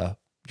your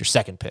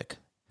second pick,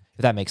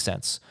 if that makes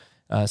sense.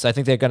 So I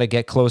think they're going to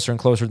get closer and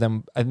closer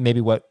than maybe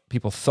what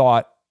people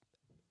thought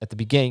at the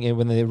beginning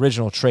when the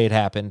original trade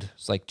happened.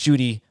 It's like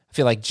Judy. I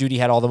feel like Judy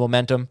had all the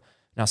momentum.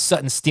 Now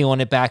Sutton's stealing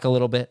it back a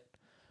little bit.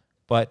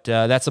 But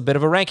that's a bit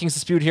of a rankings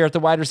dispute here at the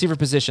wide receiver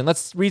position.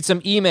 Let's read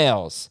some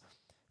emails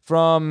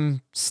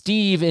from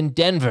Steve in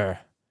Denver.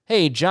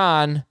 Hey,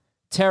 John,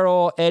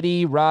 Terrell,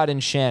 Eddie, Rod,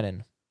 and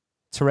Shannon.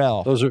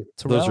 Terrell. Those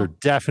are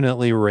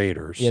definitely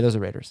Raiders. Yeah, those are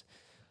Raiders.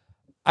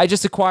 I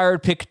just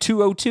acquired pick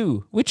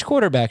 202. Which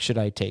quarterback should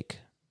I take?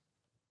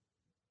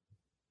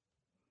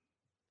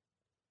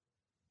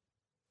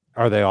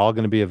 Are they all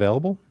going to be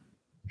available?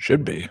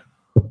 Should be.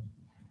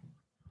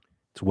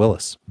 It's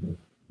Willis.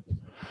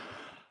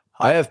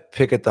 I have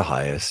Pickett the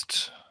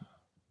highest.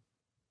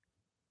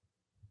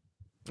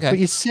 Okay. But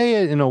you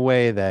say it in a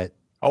way that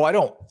I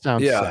don't.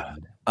 Sounds sad.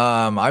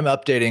 I'm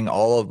updating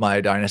all of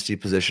my dynasty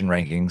position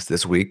rankings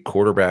this week.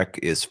 Quarterback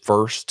is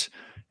first,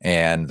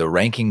 and the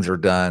rankings are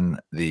done.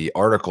 The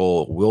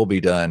article will be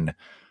done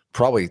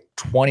probably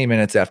 20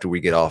 minutes after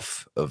we get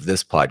off of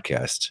this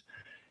podcast.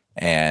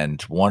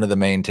 And one of the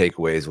main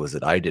takeaways was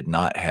that I did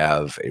not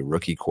have a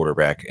rookie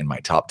quarterback in my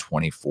top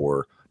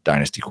 24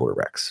 dynasty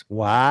quarterbacks.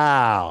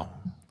 Wow.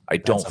 I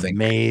don't think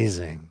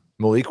amazing.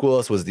 Malik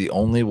Willis was the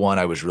only one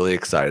I was really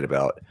excited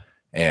about.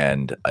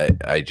 And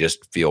I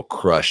just feel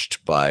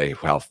crushed by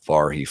how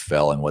far he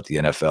fell and what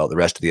the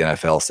rest of the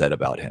NFL said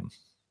about him.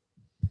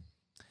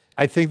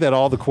 I think that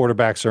all the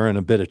quarterbacks are in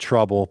a bit of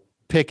trouble.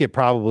 Pickett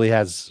probably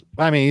has,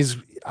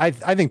 I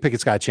think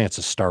Pickett's got a chance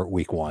to start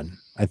week 1.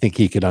 I think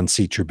he could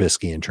unseat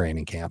Trubisky in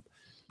training camp.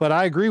 But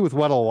I agree with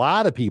what a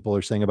lot of people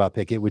are saying about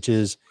Pickett, which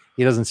is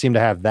he doesn't seem to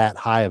have that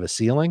high of a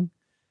ceiling.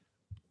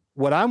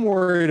 What I'm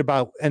worried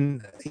about,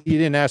 and you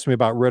didn't ask me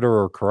about Ritter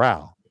or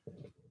Corral,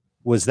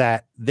 was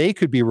that they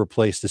could be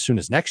replaced as soon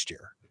as next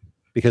year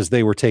because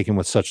they were taken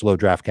with such low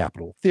draft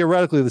capital.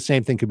 Theoretically, the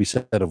same thing could be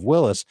said of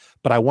Willis,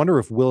 but I wonder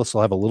if Willis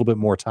will have a little bit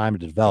more time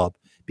to develop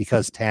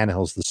because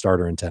Tannehill's the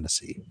starter in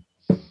Tennessee.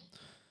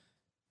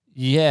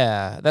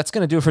 Yeah, that's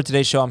going to do it for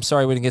today's show. I'm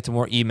sorry we didn't get to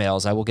more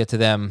emails. I will get to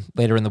them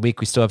later in the week.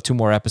 We still have 2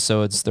 more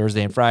episodes,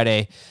 Thursday and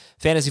Friday.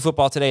 Fantasy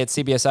Football Today at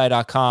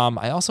CBSI.com.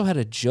 I also had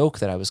a joke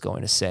that I was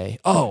going to say.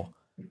 Oh,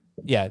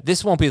 yeah,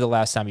 this won't be the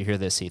last time you hear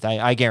this, Heath.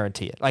 I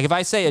guarantee it. Like if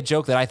I say a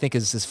joke that I think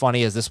is as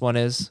funny as this one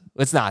is,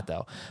 it's not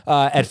though.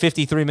 At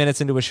 53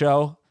 minutes into a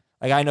show,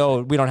 like I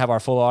know we don't have our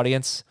full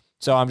audience,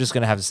 so I'm just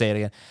going to have to say it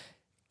again.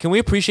 Can we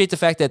appreciate the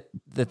fact that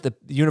the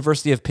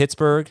University of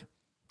Pittsburgh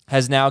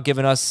has now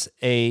given us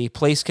a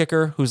place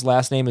kicker whose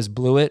last name is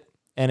Blewett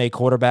and a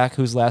quarterback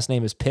whose last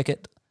name is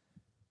Pickett?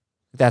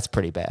 That's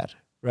pretty bad,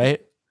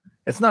 right?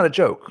 It's not a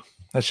joke.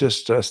 That's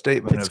just a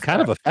statement. It's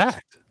kind of a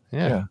fact.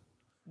 Yeah.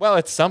 Well,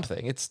 it's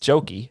something. It's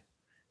jokey.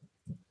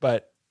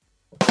 But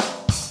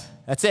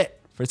that's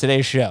it for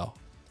today's show.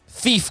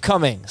 Thief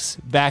Cummings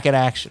back in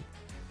action.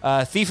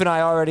 Thief and I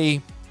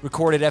already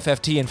recorded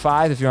FFT in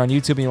 5 if you're on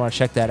YouTube and you want to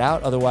check that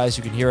out. Otherwise,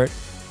 you can hear it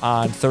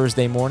on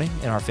Thursday morning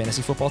in our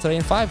Fantasy Football Today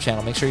in 5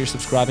 channel. Make sure you're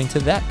subscribing to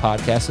that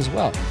podcast as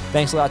well.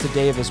 Thanks a lot to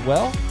Dave as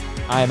well.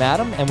 I'm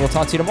Adam, and we'll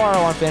talk to you tomorrow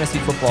on Fantasy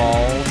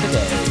Football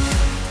Today.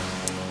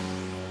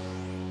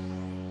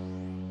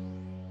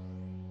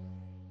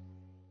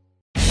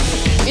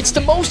 It's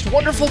the most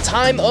wonderful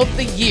time of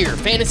the year.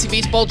 Fantasy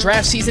baseball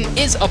draft season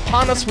is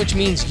upon us, which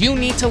means you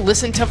need to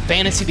listen to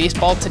Fantasy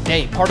Baseball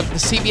Today, part of the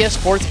CBS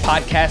Sports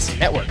Podcast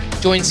Network.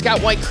 Join Scott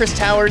White, Chris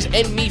Towers,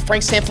 and me,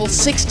 Frank Stanfield,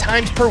 6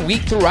 times per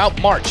week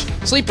throughout March.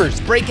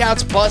 Sleepers,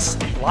 breakouts,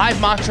 busts, live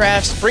mock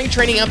drafts, spring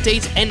training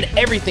updates, and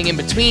everything in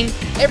between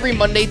every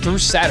Monday through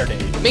Saturday.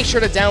 Make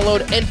sure to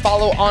download and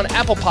follow on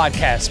Apple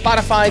Podcasts,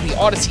 Spotify, the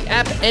Odyssey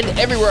app, and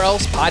everywhere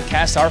else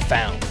podcasts are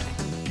found.